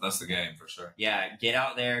that's the game for sure. Yeah, get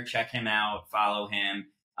out there, check him out, follow him.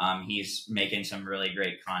 He's making some really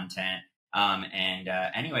great content.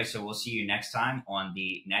 Anyway, so we'll see you next time on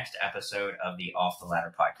the next episode of the Off the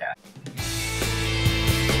Ladder podcast.